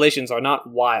extrapolations are not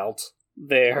wild.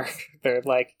 They're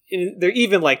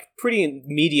even like pretty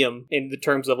medium in the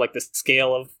terms of like the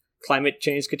scale of climate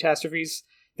change catastrophes.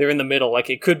 They're in the middle. Like,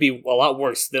 it could be a lot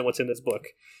worse than what's in this book,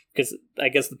 because I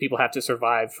guess the people have to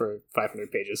survive for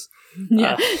 500 pages.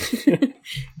 Yeah.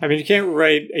 I mean, you can't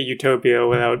write a utopia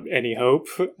without any hope.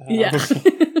 Yeah.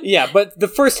 Yeah, but the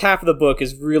first half of the book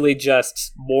is really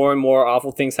just more and more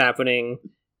awful things happening,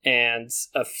 and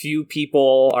a few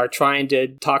people are trying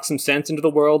to talk some sense into the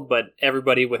world, but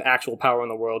everybody with actual power in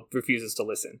the world refuses to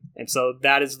listen. And so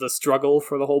that is the struggle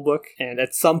for the whole book. And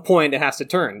at some point, it has to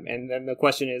turn. And then the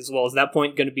question is, well, is that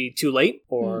point going to be too late?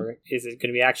 Or is it going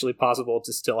to be actually possible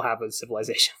to still have a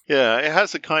civilization? Yeah, it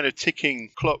has a kind of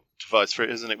ticking clock device for it,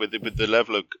 isn't it? With the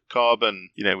level of carbon,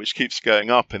 which keeps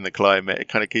going up in the climate, it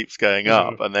kind of keeps going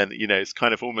up. And then, it's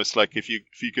kind of almost like if you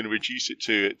can reduce it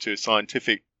to a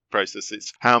scientific process,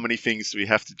 it's how many things do we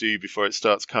have to do before it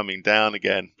starts coming down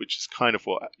again, which is kind of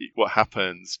what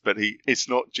happens. But it's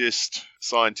not just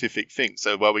scientific things.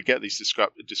 So while we get these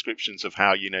descriptions of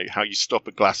how you stop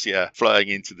a glacier flowing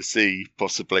into the sea,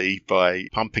 possibly by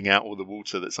pumping out all the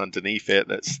water that's underneath it,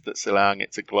 that's allowing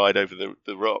it to glide over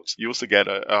the rocks, you also get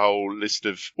a whole list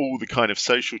of all the kind of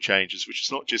social changes, which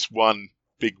is not just one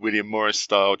big William Morris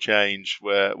style change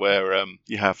where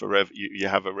you have a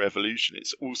revolution.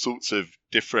 It's all sorts of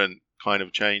different kind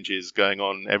of changes going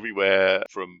on everywhere,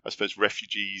 from, I suppose,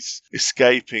 refugees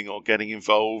escaping or getting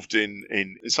involved in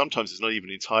sometimes it's not even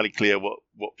entirely clear what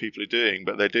people are doing,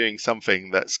 but they're doing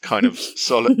something that's kind of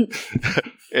solid,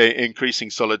 increasing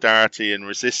solidarity and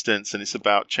resistance. And it's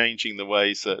about changing the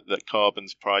ways that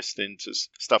carbon's priced into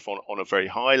stuff on a very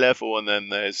high level. And then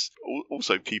there's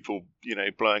also people,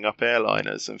 blowing up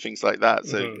airliners and things like that.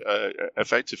 So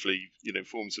effectively,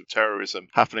 forms of terrorism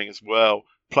happening as well.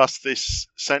 Plus this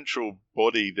central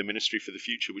body, the Ministry for the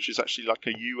Future, which is actually like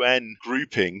a UN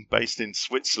grouping based in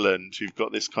Switzerland who've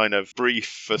got this kind of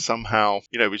brief for somehow,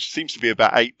 which seems to be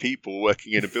about 8 people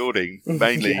working in a building,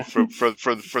 mainly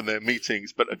from their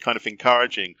meetings, but are kind of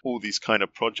encouraging all these kind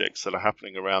of projects that are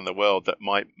happening around the world that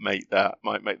might make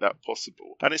that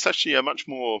possible. And it's actually a much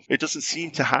more, it doesn't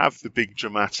seem to have the big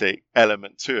dramatic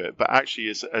element to it, but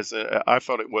actually I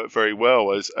felt it worked very well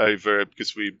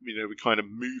because we're kind of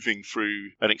moving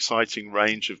through an exciting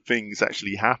range of things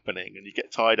actually happening, and you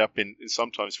get tied up in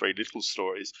sometimes very little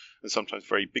stories and sometimes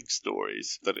very big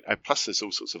stories. Plus there's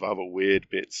all sorts of other weird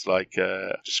bits like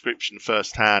description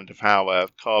firsthand of how a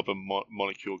carbon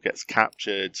molecule gets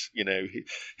captured,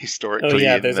 historically. Oh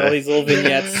yeah, there's all these little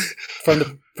vignettes from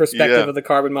the perspective of the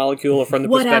carbon molecule, or from the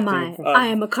perspective am I? I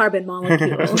am a carbon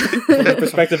molecule. From the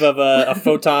perspective of a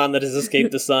photon that has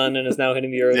escaped the sun and is now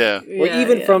hitting the Earth. Yeah. Or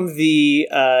even from the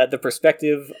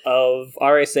perspective of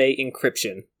RSA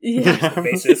encryption, which is the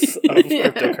basis of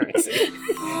cryptocurrency.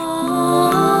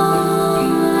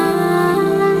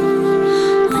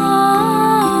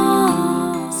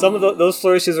 Some of those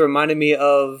flourishes reminded me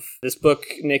of this book,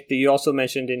 Nick, that you also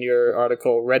mentioned in your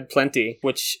article, Red Plenty,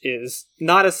 which is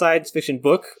not a science fiction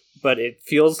book, but it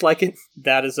feels like it.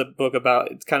 That is a book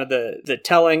about, it's kind of the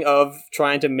telling of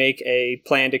trying to make a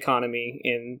planned economy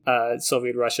in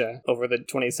Soviet Russia over the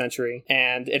 20th century.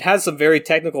 And it has some very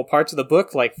technical parts of the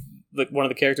book, like one of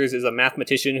the characters is a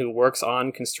mathematician who works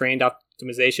on constrained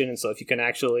optimization. And so if you can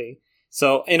actually...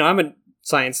 So, I'm a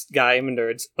science guy, I'm a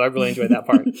nerd, so I really enjoyed that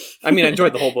part. I mean, I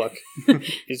enjoyed the whole book.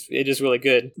 It is really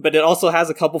good. But it also has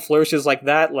a couple flourishes like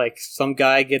that, like some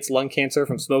guy gets lung cancer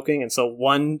from smoking, and so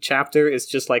one chapter is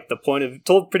just like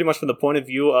told pretty much from the point of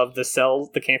view of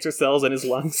the cancer cells in his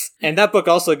lungs. And that book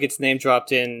also gets name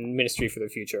dropped in Ministry for the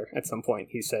Future at some point.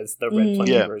 He says the Red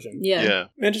Plenty version. Yeah.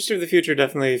 Ministry of the Future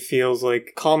definitely feels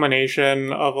like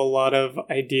culmination of a lot of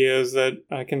ideas that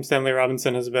Kim Stanley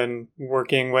Robinson has been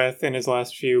working with in his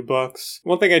last few books.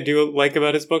 One thing I do like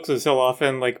about his books is he'll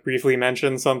often briefly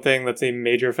mention something that's a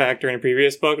major factor in a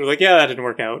previous book. Like, yeah, that didn't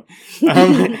work out.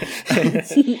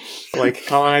 Like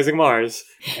colonizing Mars.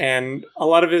 And a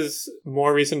lot of his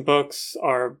more recent books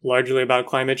are largely about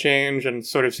climate change and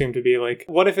sort of seem to be like,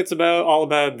 what if it's all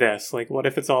about this? Like, what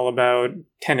if it's all about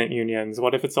tenant unions?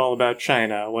 What if it's all about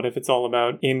China? What if it's all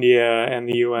about India and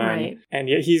the UN? Right. And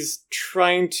yet he's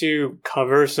trying to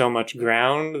cover so much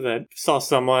ground that saw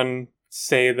someone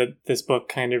say that this book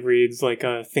kind of reads like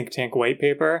a think tank white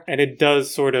paper, and it does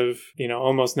sort of,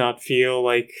 almost not feel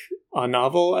like a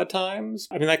novel at times.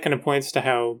 I mean, that kind of points to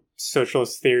how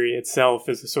socialist theory itself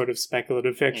is a sort of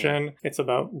speculative fiction. It's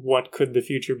about what could the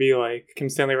future be like. Kim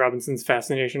Stanley Robinson's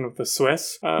fascination with the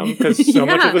Swiss, because so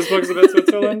much of this book is about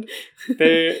Switzerland.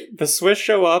 The Swiss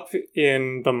show up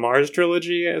in the Mars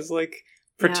trilogy as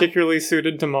particularly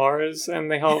suited to Mars, and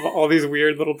they have all these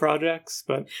weird little projects,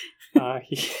 but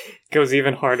he goes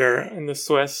even harder in the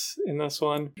Swiss in this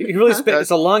one. He really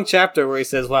it's a long chapter where he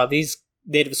says, wow, these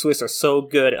native Swiss are so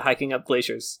good at hiking up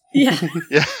glaciers. Yeah.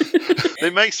 Yeah. They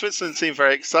make Switzerland seem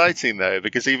very exciting, though,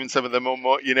 because even some of the more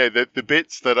the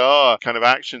bits that are kind of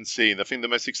action scene, I think the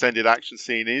most extended action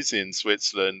scene is in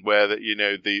Switzerland, where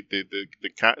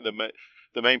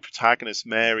the main protagonist,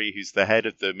 Mary, who's the head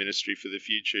of the Ministry for the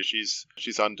Future,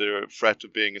 she's under threat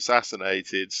of being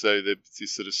assassinated. So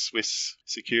these sort of Swiss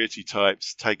security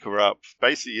types take her up.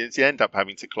 Basically, you end up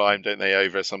having to climb, don't they,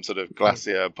 over some sort of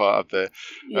glacier part of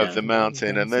the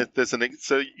mountain. And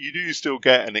so you do still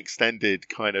get an extended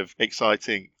kind of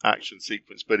exciting action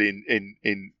sequence, but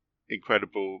in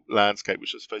incredible landscape,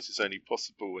 which I suppose is only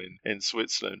possible in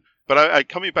Switzerland. But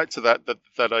coming back to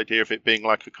that idea of it being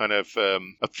like a kind of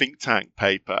a think tank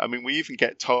paper. I mean, we even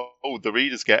get told, the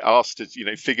readers get asked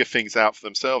to figure things out for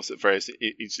themselves at various.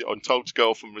 I'm told to go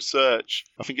off and research.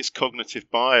 I think it's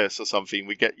cognitive bias or something.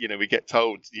 We get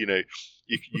told you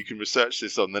can research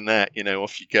this on the net.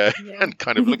 Off you go and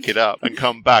kind of look it up and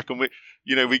come back. And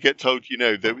we get told,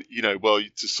 that,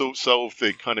 to solve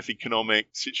the kind of economic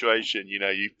situation,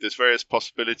 there's various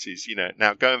possibilities,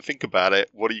 now go and think about it.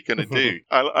 What are you going to do?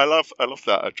 I love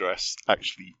that address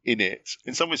actually in it.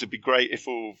 In some ways, it'd be great if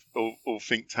all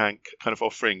think tank kind of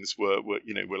offerings were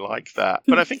like that.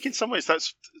 But I think in some ways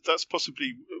that's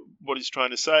possibly what he's trying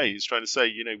to say. He's trying to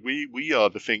say, we are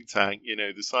the think tank,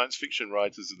 the science fiction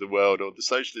writers of the world, or the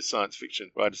socialist science fiction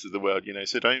writers of the world,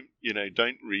 so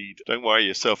don't worry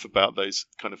yourself about those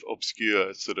kind of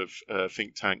obscure sort of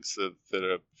think tanks that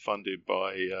are funded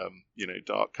by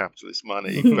dark capitalist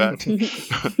money, but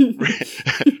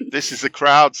this is a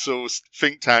crowdsourced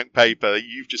think tank paper that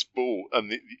you've just bought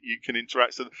and you can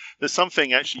interact. So there's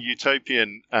something actually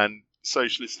utopian and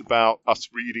Socialist about us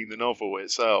reading the novel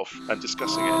itself and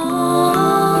discussing it.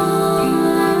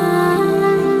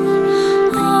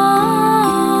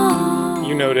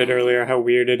 You noted earlier how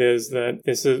weird it is that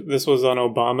this was on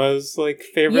Obama's like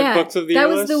favorite books of the year that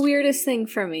was list. the weirdest thing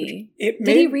for me. Did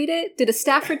he read it? Did a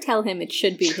staffer tell him it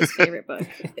should be his favorite book?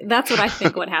 That's what I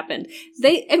think what happened.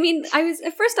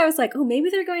 At first I was like, oh, maybe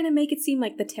they're going to make it seem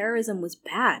like the terrorism was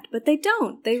bad, but they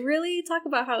don't. They really talk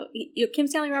about how Kim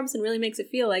Stanley Robinson really makes it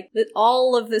feel like that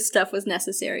all of this stuff was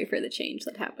necessary for the change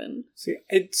that happened. See,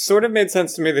 it sort of made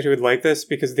sense to me that he would like this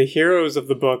because the heroes of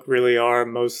the book really are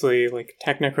mostly like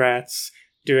technocrats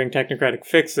doing technocratic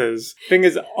fixes. Thing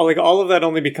is, like, all of that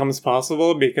only becomes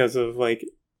possible because of like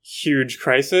huge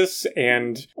crisis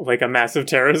and like a massive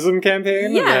terrorism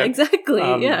campaign. Yeah, that, exactly.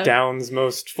 Downs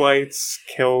most flights,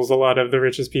 kills a lot of the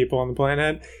richest people on the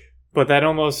planet. But that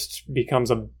almost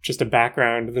becomes just a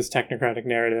background to this technocratic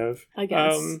narrative. I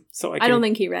guess. So I don't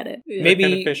think he read it. Yeah. Maybe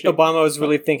kind of fishy. Obama was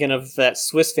really thinking of that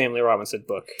Swiss Family Robinson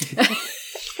book.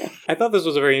 I thought this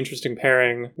was a very interesting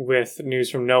pairing with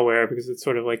News from Nowhere because it's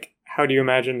sort of like, how do you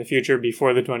imagine the future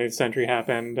before the 20th century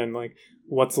happened and like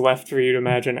what's left for you to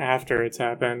imagine after it's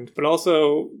happened. But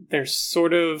also they're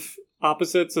sort of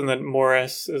opposites in that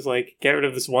Morris is like, get rid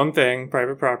of this one thing,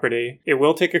 private property. It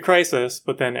will take a crisis,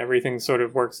 but then everything sort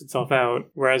of works itself out.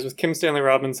 Whereas with Kim Stanley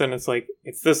Robinson, it's like,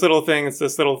 it's this little thing, it's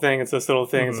this little thing, it's this little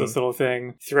thing, it's this little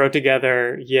thing. Throw it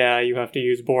together, yeah, you have to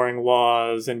use boring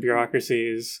laws and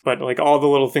bureaucracies, but like all the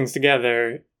little things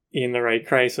together in the right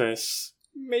crisis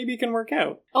maybe can work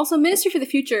out. Also, Ministry for the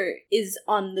Future is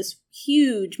on this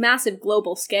huge, massive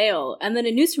global scale, and then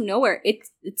in News from Nowhere, it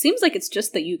seems like it's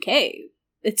just the UK.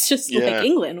 It's just like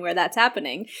England where that's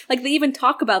happening. Like, they even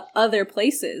talk about other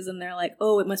places, and they're like,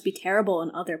 oh, it must be terrible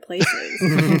in other places.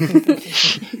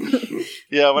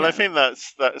 I think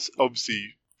that's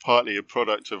obviously partly a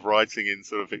product of writing in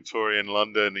sort of Victorian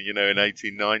London, in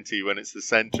 1890 when it's the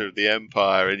centre of the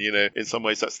empire, and in some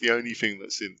ways that's the only thing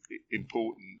that's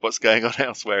important. What's going on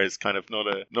elsewhere is kind of not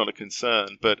a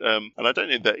concern. But and I don't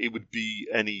know that it would be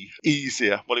any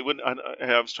easier. Well, it wouldn't.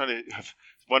 I was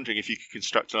wondering if you could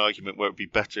construct an argument where it would be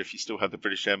better if you still had the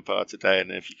British Empire today,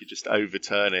 and if you could just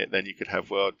overturn it, then you could have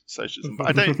world socialism. But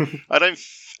I don't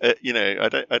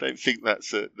think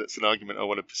that's an argument I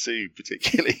want to pursue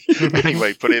particularly.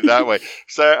 Anyway, put it that way.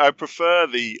 So I prefer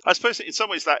I suppose in some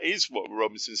ways that is what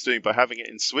Robinson's doing by having it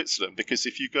in Switzerland, because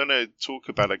if you're going to talk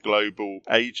about a global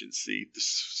agency,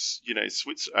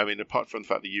 Switzerland, I mean, apart from the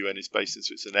fact the UN is based in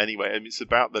Switzerland anyway, I mean, it's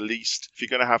about the least, if you're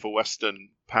going to have a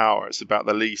Western power, it's about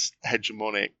the least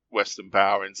hegemonic Western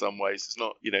power in some ways. It's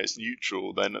not, it's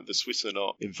neutral. Then the Swiss are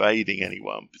not invading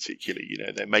anyone particularly.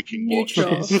 They're making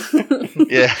neutral.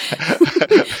 Yeah.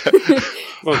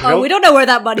 We don't know where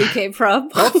that money came from.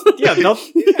 They're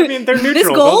neutral. This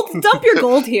gold, dump your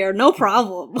gold here, no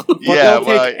problem. They'll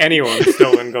take anyone's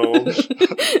stolen gold.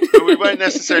 But we won't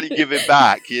necessarily give it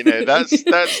back. That's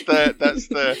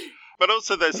the. But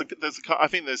also, I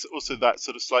think there's also that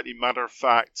sort of slightly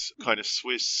matter-of-fact kind of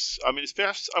Swiss. I mean,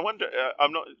 I wonder.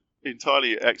 I'm not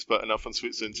entirely expert enough on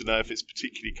Switzerland to know if it's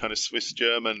particularly kind of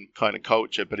Swiss-German kind of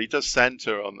culture, but he does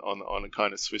centre on a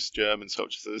kind of Swiss-German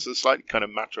culture. So there's a slight kind of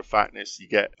matter-of-factness you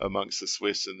get amongst the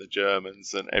Swiss and the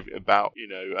Germans and about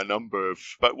a number of.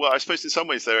 But I suppose in some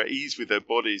ways they're at ease with their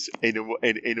bodies in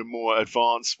a more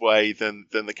advanced way than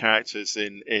the characters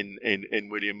in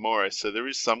William Morris. So there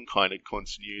is some kind of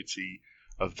continuity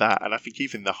of that, and I think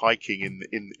even the hiking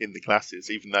in the classes,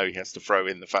 even though he has to throw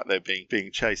in the fact they're being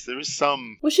chased, there is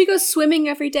some. Well, she goes swimming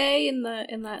every day in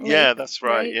that lake. Yeah, that's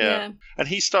right. Yeah, and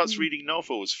he starts reading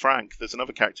novels. Frank, there's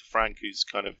another character, Frank, who's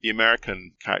kind of the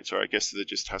American character. I guess there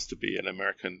just has to be an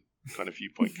American kind of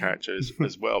viewpoint character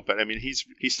as well. But I mean,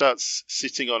 he starts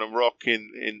sitting on a rock in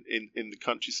the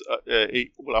countries,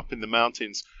 up in the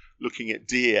mountains, looking at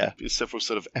deer. There's several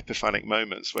sort of epiphanic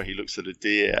moments where he looks at a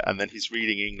deer, and then he's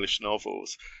reading English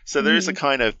novels. So there is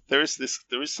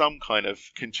some kind of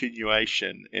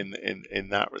continuation in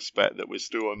that respect, that we're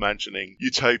still imagining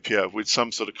utopia with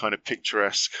some sort of kind of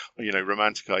picturesque,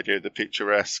 romantic idea of the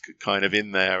picturesque kind of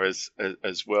in there as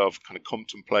well, of kind of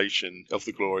contemplation of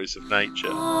the glories of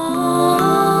nature.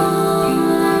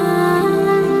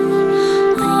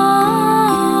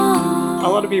 A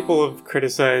lot of people have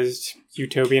criticized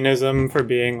utopianism for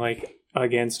being like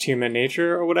against human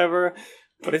nature or whatever,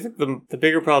 but I think the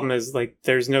bigger problem is like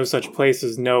there's no such place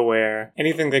as nowhere.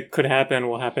 Anything that could happen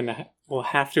will have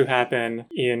to happen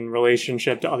in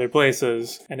relationship to other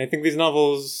places, and I think these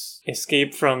novels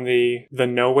escape from the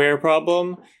nowhere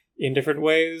problem in different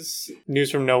ways.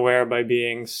 News from Nowhere, by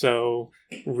being so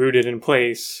rooted in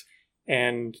place,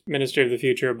 and Ministry of the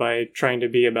Future by trying to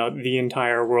be about the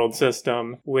entire world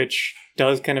system, which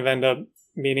does kind of end up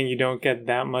meaning you don't get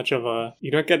that much of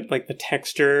you don't get like the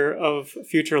texture of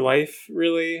future life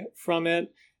really from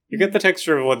it. You get the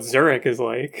texture of what Zurich is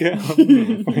like,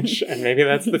 which, and maybe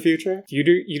that's the future. You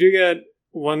do get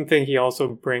one thing he also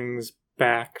brings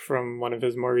back from one of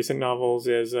his more recent novels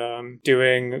is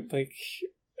doing like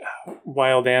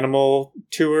wild animal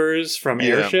tours from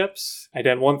airships.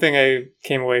 One thing I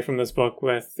came away from this book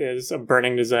with is a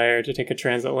burning desire to take a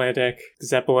transatlantic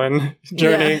Zeppelin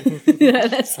journey. Yeah,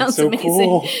 that sounds so amazing.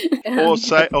 cool.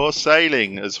 Or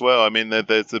sailing as well. I mean,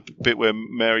 there's the bit where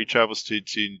Mary travels to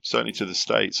certainly to the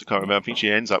States. I can't remember. I think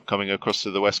she ends up coming across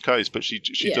to the West Coast, but she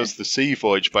does the sea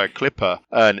voyage by a clipper,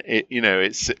 and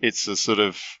it's a sort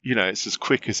of it's as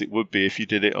quick as it would be if you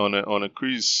did it on a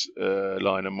cruise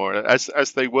liner, more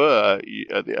as they were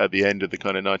at the end of the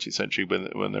kind of 19th century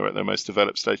when they were at their most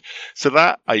developed stage. So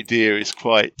that idea is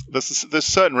there's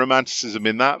certain romanticism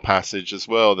in that passage as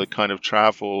well, the kind of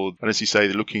travel, and as you say,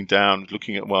 looking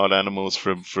at wild animals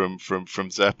from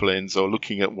Zeppelins, or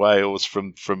looking at whales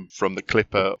from the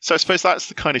clipper. So I suppose that's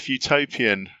the kind of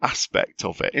utopian aspect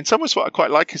of it. In some ways, what I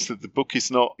quite like is that the book is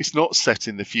not set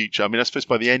in the future. I mean, I suppose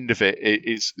by the end of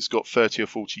it's got 30 or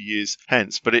 40 years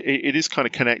hence, but it is kind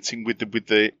of connecting with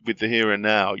the here and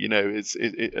now.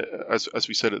 As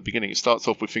we said at the beginning, it starts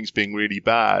off with things being really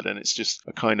bad, and it's just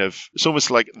it's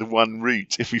almost like the one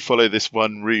route. If we follow this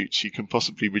one route, you can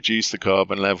possibly reduce the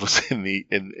carbon levels and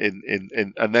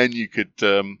then you could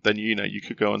you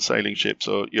could go on sailing ships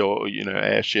or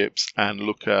airships and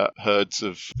look at herds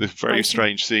of the very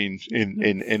strange scene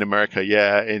in America,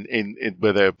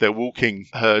 where they're walking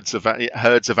herds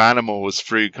of animals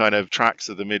through kind of tracks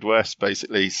of the Midwest,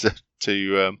 basically. So,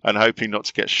 and hoping not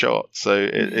to get shot. So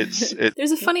it's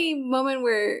There's a funny moment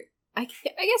where I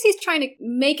guess he's trying to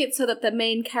make it so that the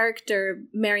main character,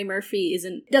 Mary Murphy,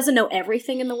 doesn't know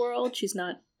everything in the world. She's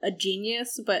not a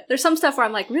genius, but there's some stuff where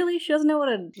I'm like, really? She doesn't know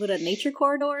what a nature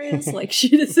corridor is? Like,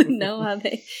 she doesn't know how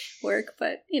they work,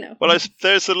 but, Well,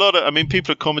 there's a lot of, I mean,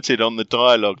 people have commented on the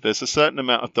dialogue. There's a certain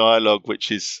amount of dialogue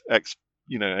which is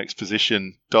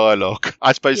exposition dialogue.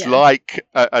 I suppose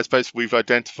I suppose we've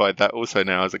identified that also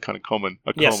now as a kind of common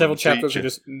several chapters feature. are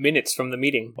just minutes from the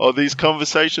meeting. Or these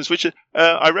conversations, which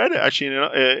I read it actually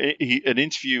in an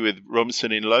interview with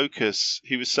Robinson in Locus.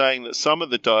 He was saying that some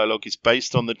of the dialogue is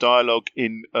based on the dialogue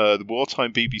in the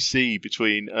wartime BBC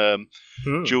between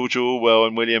George Orwell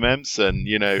and William Empson.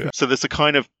 So there's a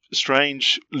kind of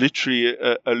strange literary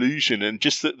allusion, and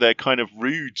just that they're kind of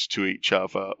rude to each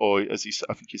other, or I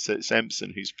think he said it's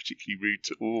Empson who's particularly rude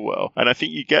to Orwell, and I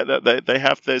think you get that they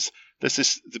have there's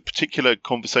the particular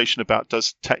conversation about,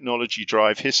 does technology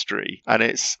drive history, and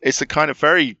it's a kind of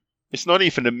it's not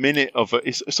even a minute of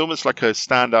it's almost like a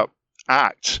stand-up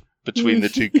act between the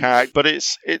two characters, but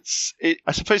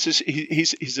I suppose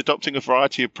he's adopting a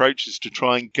variety of approaches to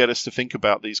try and get us to think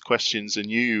about these questions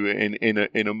anew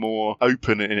in a more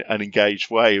open and engaged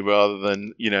way, rather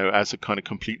than as a kind of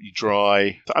completely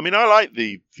dry. I mean, I like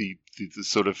the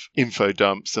sort of info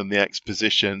dumps and the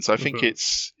expositions. I think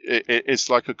it's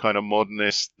like a kind of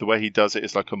modernist. The way he does it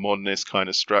is like a modernist kind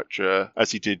of structure,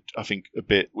 as he did, I think, a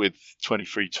bit with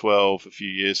 2312 a few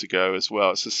years ago as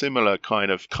well. It's a similar kind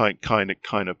of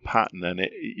pattern, and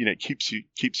it keeps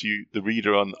you the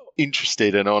reader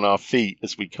interested and on our feet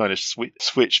as we kind of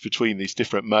switch between these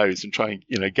different modes and try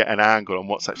and get an angle on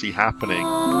what's actually happening.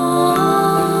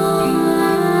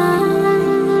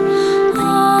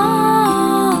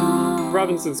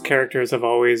 Robinson's characters have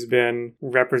always been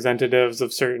representatives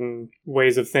of certain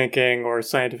ways of thinking or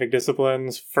scientific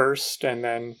disciplines first, and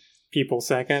then people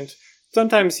second.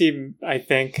 Sometimes I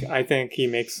think he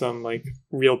makes them like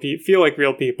feel like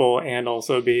real people, and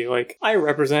also be like, I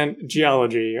represent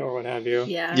geology or what have you.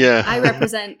 Yeah. I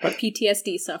represent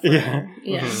PTSD suffering.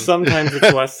 Yeah. Sometimes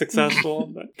it's less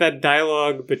successful, but that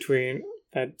dialogue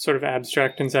that sort of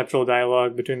abstract conceptual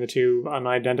dialogue between the two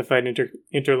unidentified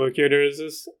interlocutors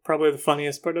is probably the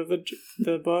funniest part of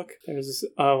the book. There's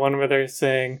one where they're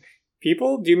saying,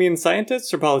 people? Do you mean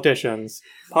scientists or politicians?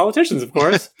 Politicians, of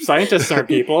course. Scientists aren't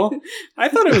people. I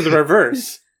thought it was the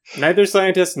reverse. Neither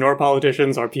scientists nor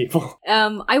politicians are people.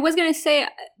 I was going to say,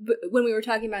 when we were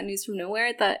talking about News from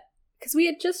Nowhere, that because we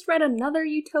had just read another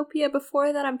utopia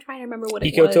before that. I'm trying to remember what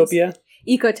it was.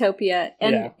 Ecotopia.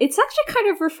 And it's actually kind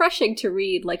of refreshing to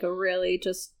read like a really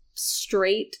just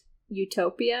straight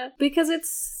utopia, because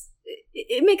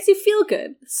it makes you feel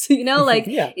good. So,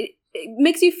 it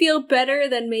makes you feel better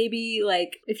than maybe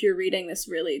like if you're reading this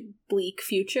really bleak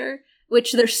future.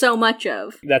 which there's so much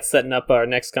of. That's setting up our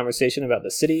next conversation about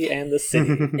the city and the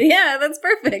city. Yeah, that's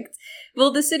perfect.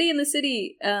 Well, The City and the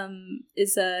City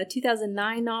is a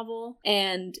 2009 novel,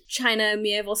 and China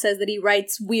Miéville says that he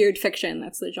writes weird fiction.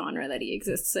 That's the genre that he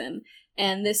exists in.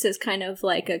 And this is kind of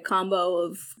like a combo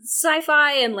of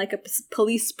sci-fi and like a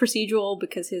police procedural,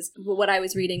 because what I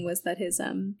was reading was that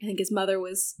I think his mother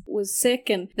was sick,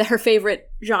 and that her favorite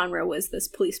genre was this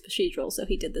police procedural, so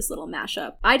he did this little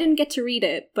mashup. I didn't get to read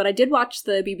it, but I did watch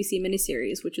the BBC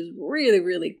miniseries, which is really,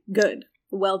 really good.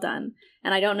 Well done.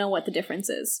 And I don't know what the difference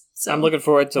is. So I'm looking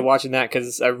forward to watching that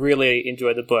because I really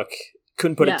enjoyed the book.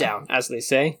 Couldn't put it down, as they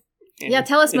say.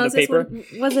 Tell us, Moses, what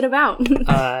was it about?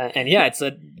 And yeah, it's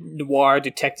a noir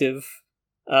detective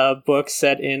book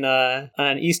set in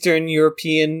an Eastern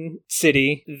European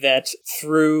city that,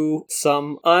 through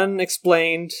some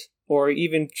unexplained or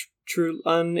even true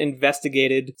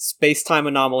uninvestigated space-time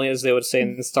anomaly, as they would say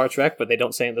in Star Trek, but they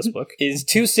don't say in this book, is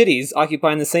two cities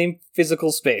occupying the same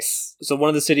physical space. So one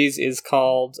of the cities is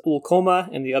called Ulcoma,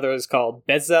 and the other is called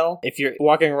Bezel. If you're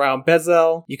walking around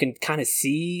Bezel, you can kind of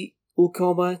see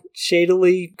Ulcoma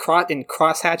shadily, and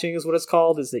cross-hatching is what it's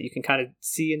called, is that you can kind of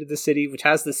see into the city, which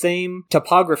has the same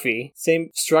topography, same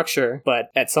structure,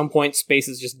 but at some point space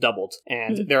is just doubled.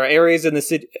 And there are areas in the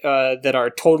city that are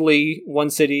totally one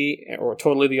city or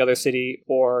totally the other city,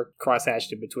 or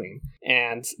cross-hatched in between.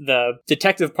 And the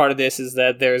detective part of this is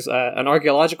that there's an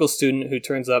archaeological student who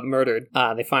turns up murdered.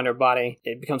 They find her body.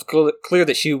 It becomes clear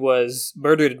that she was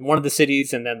murdered in one of the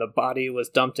cities, and then the body was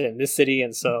dumped in this city,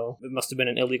 and so it must have been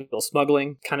an illegal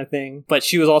smuggling kind of thing. But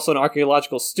she was also an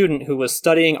archaeological student who was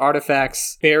studying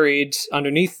artifacts buried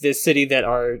underneath this city that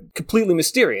are completely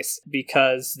mysterious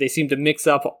because they seem to mix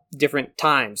up different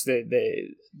times.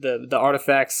 The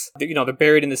artifacts, they're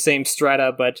buried in the same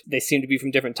strata, but they seem to be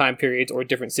from different time periods or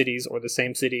different cities or the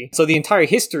same city. So the entire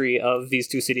history of these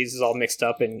two cities is all mixed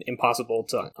up and impossible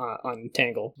to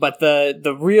untangle. But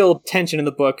the real tension in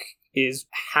the book is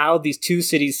how these two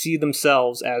cities see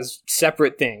themselves as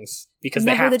separate things. Because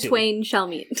never they have the to. twain shall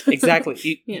meet.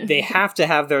 Exactly. Yeah. They have to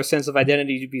have their sense of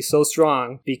identity to be so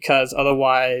strong, because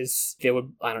otherwise they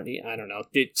would, I don't know.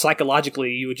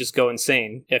 Psychologically, you would just go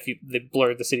insane if they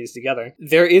blurred the cities together.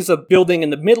 There is a building in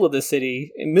the middle of the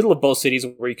city, in the middle of both cities,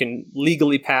 where you can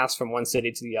legally pass from one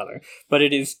city to the other. But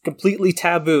it is completely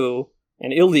taboo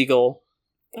and illegal,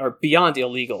 or beyond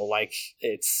illegal. Like,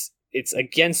 it's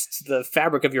against the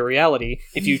fabric of your reality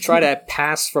if you try to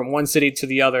pass from one city to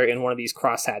the other in one of these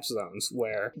crosshatch zones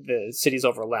where the cities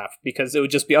overlap, because it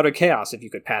would just be utter chaos if you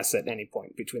could pass at any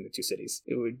point between the two cities.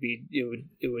 It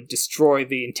would destroy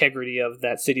the integrity of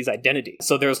that city's identity.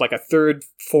 So there's like a third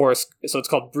force, so it's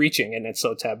called breaching, and it's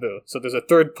so taboo. So there's a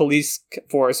third police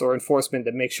force or enforcement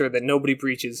that makes sure that nobody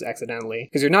breaches accidentally,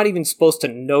 because you're not even supposed to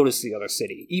notice the other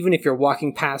city. Even if you're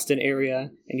walking past an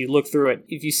area and you look through it,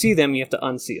 if you see them, you have to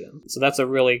unsee them. So that's a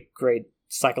really great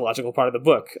psychological part of the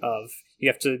book, of you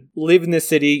have to live in this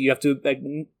city, you have to,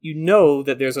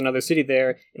 that there's another city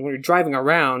there, and when you're driving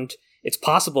around, it's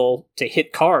possible to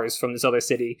hit cars from this other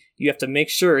city. You have to make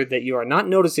sure that you are not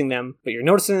noticing them, but you're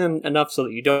noticing them enough so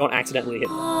that you don't accidentally hit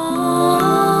them.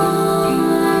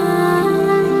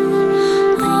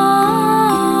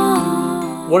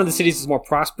 One of the cities is more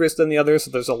prosperous than the other, so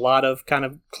there's a lot of kind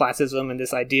of classism and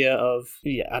this idea of,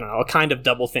 a kind of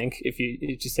doublethink, if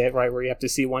you say it right, where you have to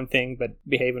see one thing but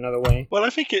behave another way. Well, I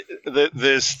think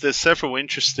there's several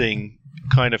interesting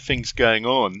kind of things going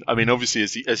on. I mean, obviously,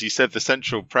 as you said, the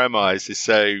central premise is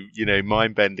so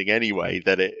mind-bending anyway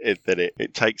that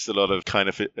it takes a lot of kind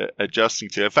of adjusting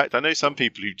to. In fact, I know some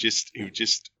people who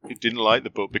didn't like the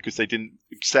book because they didn't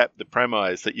accept the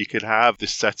premise that you could have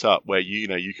this setup where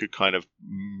you could kind of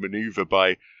maneuver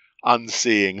by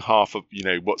unseeing half of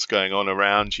what's going on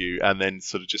around you and then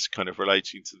sort of just kind of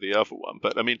relating to the other one.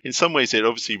 But I mean, in some ways it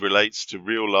obviously relates to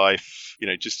real life,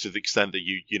 just to the extent that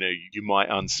you might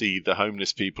unsee the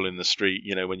homeless people in the street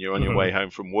when you're on your way home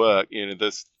from work.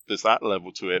 There's that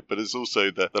level to it, but there's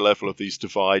also the level of these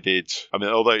divided. I mean,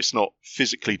 although it's not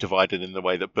physically divided in the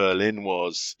way that Berlin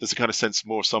was, there's a kind of sense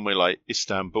more somewhere like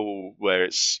Istanbul where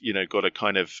it's got a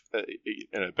kind of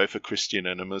both a Christian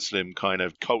and a Muslim kind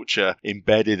of culture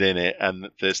embedded in it, and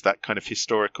there's that kind of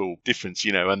historical difference,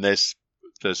 and there's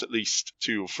at least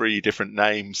 2 or 3 different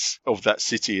names of that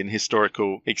city in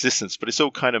historical existence, but it's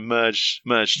all kind of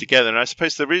merged together. And I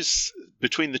suppose there is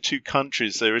between the two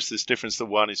countries, there is this difference that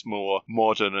one is more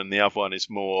modern and the other one is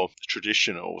more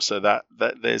traditional. So that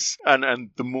there's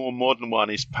and the more modern one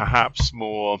is perhaps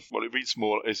more, well, it reads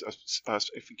more, I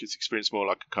think it's experienced more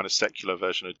like a kind of secular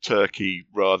version of Turkey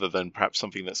rather than perhaps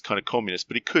something that's kind of communist.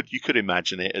 But you could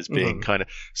imagine it as being kind of,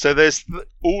 so there's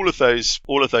all of those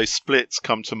splits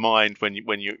come to mind when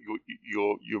you're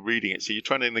reading it. So you're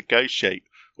trying to negotiate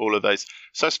all of those.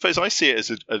 So I suppose I see it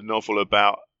as a novel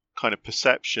about kind of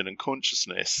perception and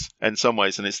consciousness in some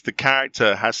ways, and it's the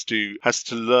character has to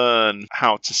learn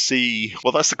how to see.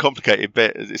 Well, that's the complicated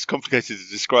bit. It's complicated to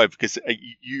describe because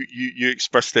you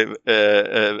expressed it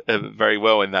very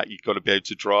well in that you've got to be able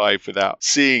to drive without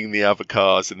seeing the other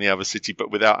cars in the other city,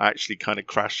 but without actually kind of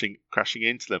crashing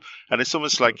into them. And it's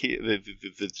almost like the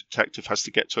detective has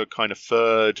to get to a kind of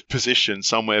third position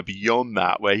somewhere beyond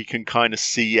that, where he can kind of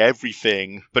see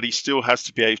everything, but he still has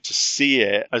to be able to see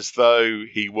it as though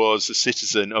he was a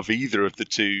citizen of either of the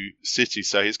two cities.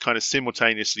 So he's kind of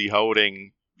simultaneously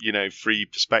holding, three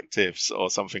perspectives or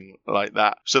something like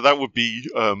that. So that would be,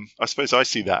 I suppose I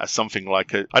see that as something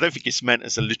like I don't think it's meant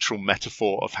as a literal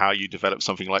metaphor of how you develop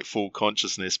something like full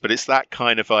consciousness, but it's that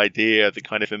kind of idea, the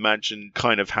kind of imagine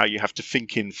kind of how you have to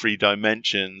think in three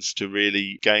dimensions to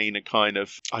really gain a kind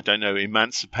of, I don't know,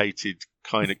 emancipated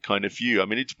kind of view. I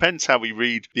mean, it depends how we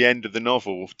read the end of the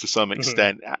novel to some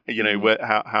extent.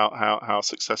 How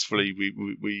successfully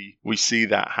we see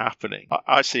that happening.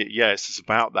 I see it. Yes, it's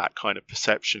about that kind of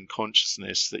perception,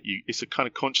 consciousness it's a kind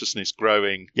of consciousness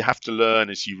growing. You have to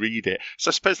learn as you read it. So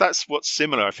I suppose that's what's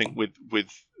similar, I think,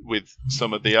 with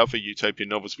some of the other utopian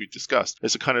novels we've discussed.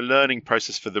 There's a kind of learning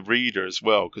process for the reader as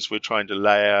well, because we're trying to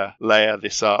layer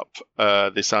this up,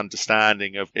 this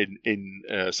understanding of in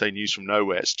say News from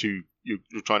Nowhere. It's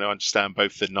you're trying to understand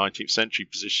both the 19th century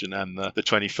position and the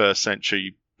 21st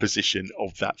century position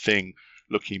of that thing,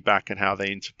 looking back and how they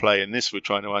interplay. In this, we're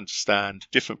trying to understand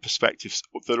different perspectives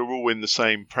that are all in the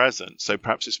same present. So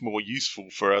perhaps it's more useful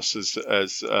for us as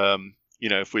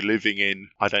if we're living in,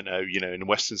 I don't know, in a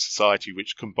Western society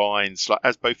which combines, like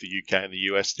as both the UK and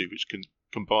the US do, which can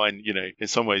combine, in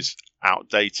some ways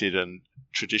outdated and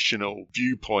traditional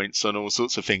viewpoints on all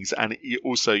sorts of things, and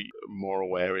also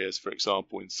moral areas, for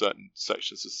example, in certain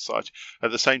sections of society.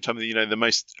 At the same time, the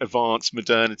most advanced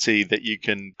modernity that you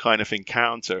can kind of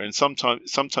encounter, and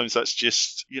sometimes that's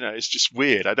just, it's just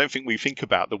weird. I don't think we think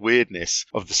about the weirdness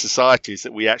of the societies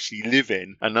that we actually live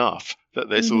in enough, that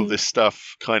there's all this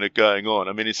stuff kind of going on.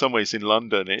 I mean, in some ways in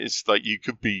London, it's like you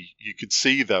could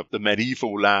see the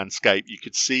medieval landscape, you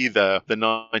could see the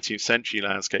 19th century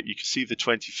landscape, you could see the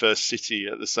 21st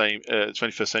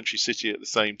century city at the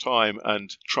same time,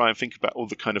 and try and think about all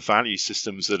the kind of value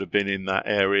systems that have been in that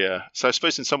area. So I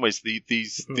suppose in some ways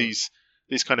these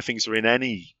kind of things are in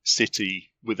any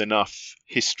city with enough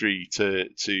history to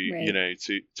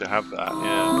have that.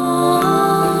 Yeah.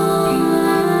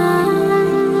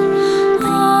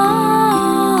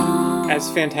 As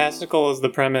fantastical as the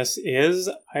premise is,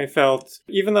 I felt,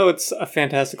 even though it's a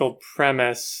fantastical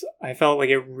premise, I felt like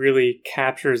it really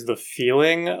captures the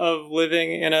feeling of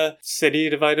living in a city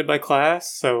divided by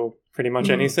class. So pretty much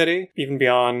any city, even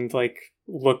beyond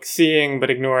seeing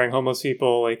but ignoring homeless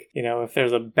people. If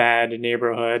there's a bad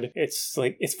neighborhood, it's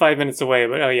 5 minutes away,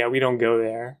 but oh yeah, we don't go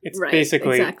there. It's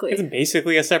it's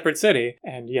basically a separate city.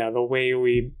 And yeah, the way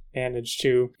we manage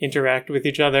to interact with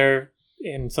each other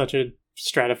in such a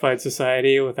stratified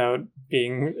society without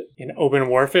being in open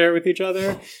warfare with each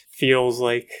other feels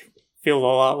a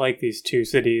lot like these two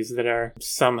cities that are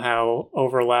somehow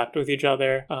overlapped with each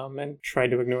other and try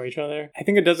to ignore each other. I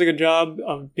think it does a good job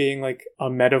of being a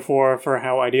metaphor for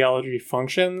how ideology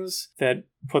functions, that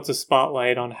puts a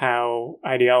spotlight on how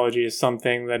ideology is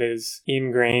something that is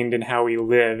ingrained in how we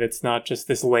live. It's not just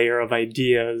this layer of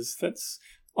ideas that's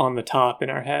on the top in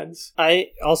our heads.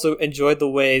 I also enjoyed the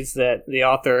ways that the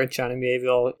author, China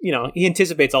Miéville, he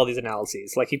anticipates all these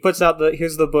analyses. Like, he puts out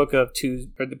here's the book of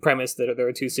the premise that there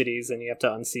are two cities and you have to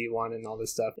unsee one and all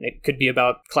this stuff. And it could be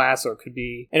about class or it could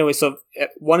be... Anyway, so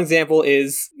one example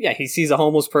is, he sees a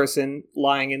homeless person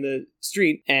lying in the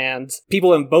street and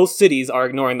people in both cities are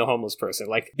ignoring the homeless person.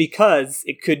 Because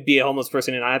it could be a homeless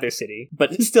person in either city.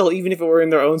 But still, even if it were in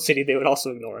their own city, they would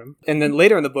also ignore him. And then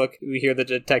later in the book, we hear the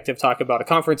detective talk about a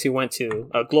conference he went to,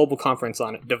 a global conference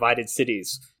on divided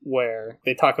cities, where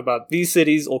they talk about these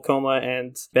cities, Ulcoma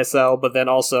and Bessel, but then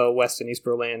also West and East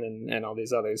Berlin and all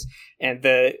these others. And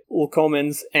the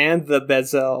Ulcomans and the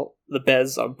Bez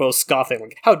are both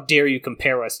scoffing. How dare you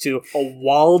compare us to a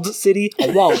walled city?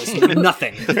 A wall is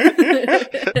nothing.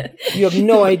 You have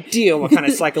no idea what kind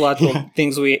of psychological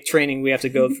training we have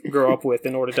to grow up with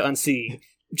in order to unsee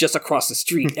just across the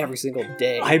street every single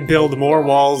day. I build more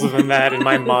walls than that in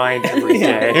my mind every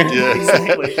day. Yeah.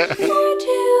 Exactly. For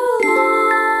too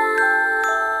long,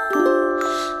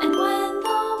 and when the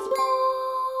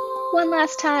floor One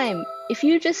last time, if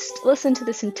you just listened to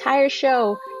this entire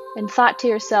show and thought to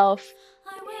yourself,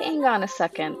 hang on a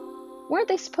second, weren't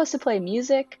they supposed to play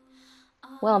music?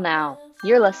 Well, now,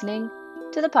 you're listening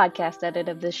to the podcast edit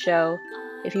of this show.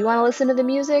 If you want to listen to the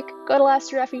music, go to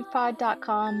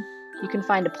lastrefugepod.com. You can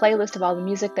find a playlist of all the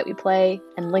music that we play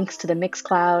and links to the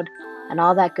Mixcloud and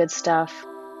all that good stuff.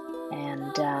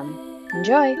 And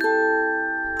enjoy.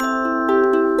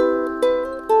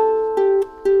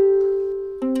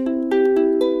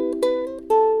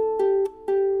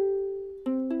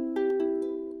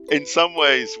 In some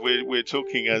ways, we're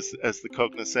talking as the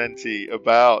cognoscenti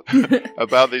about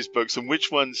about these books, and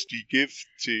which ones do you give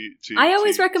to I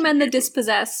always to recommend The people?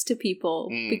 Dispossessed to people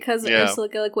because yeah. Ursula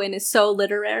K. Le Guin is so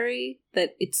literary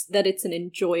that it's an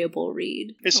enjoyable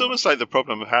read. It's almost like the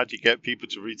problem of how do you get people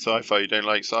to read sci-fi who don't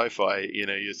like sci-fi,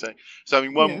 you're saying. So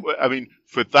I mean,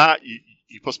 for that, you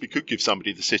possibly could give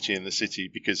somebody The City and the City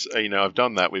because, I've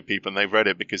done that with people and they've read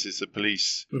it because it's a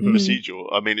police procedural.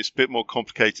 I mean, it's a bit more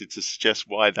complicated to suggest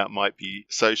why that might be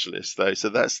socialist, though. So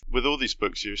that's, with all these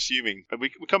books, you're assuming, and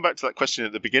we come back to that question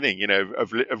at the beginning,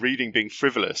 of reading being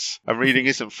frivolous. And reading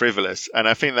isn't frivolous. And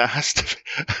I think that has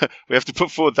to, we have to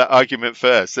put forward that argument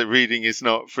first, that reading is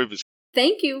not frivolous.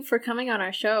 Thank you for coming on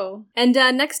our show. And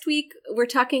next week, we're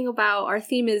talking about, our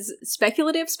theme is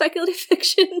speculative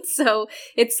fiction. So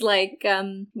it's like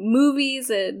movies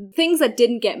and things that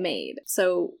didn't get made.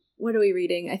 So what are we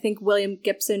reading? I think William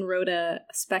Gibson wrote a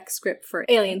spec script for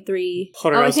Alien 3.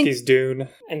 Jodorowsky's Dune.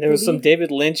 And there was some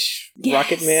David Lynch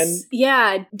Rocket Man.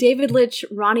 Yeah, David Lynch,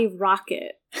 Ronnie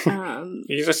Rocket.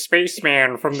 He's a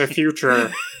spaceman from the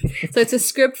future. So it's a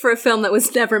script for a film that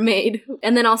was never made.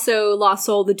 And then also Lost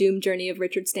Soul, The Doomed Journey of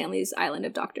Richard Stanley's Island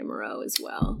of Dr. Moreau as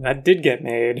well. That did get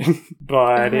made.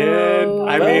 But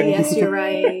yes, you're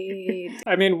right.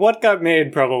 I mean, what got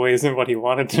made probably isn't what he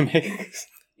wanted to make.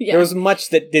 Yeah. There was much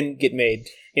that didn't get made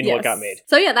in what got made.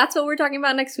 So yeah, that's what we're talking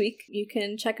about next week. You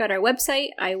can check out our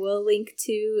website. I will link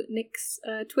to Nick's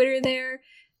Twitter there.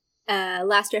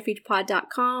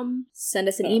 lastrefugepod.com. Send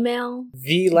us an email.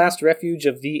 The Last Refuge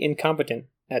of the Incompetent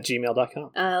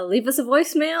 @gmail.com. Leave us a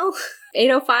voicemail.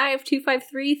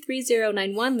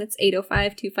 805-253-3091. That's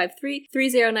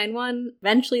 805-253-3091.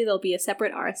 Eventually there'll be a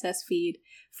separate RSS feed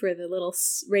for the little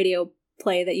radio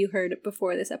play that you heard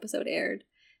before this episode aired.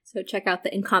 So check out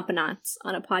The Incompetents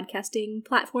on a podcasting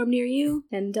platform near you.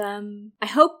 And I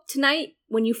hope tonight,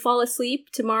 when you fall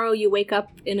asleep, tomorrow you wake up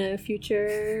in a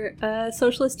future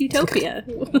socialist utopia.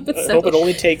 I hope it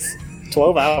only takes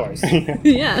 12 hours.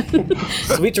 Yeah.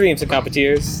 Sweet dreams,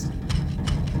 Incompeteers.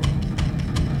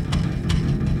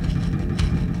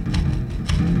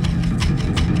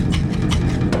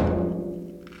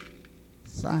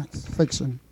 Science fiction.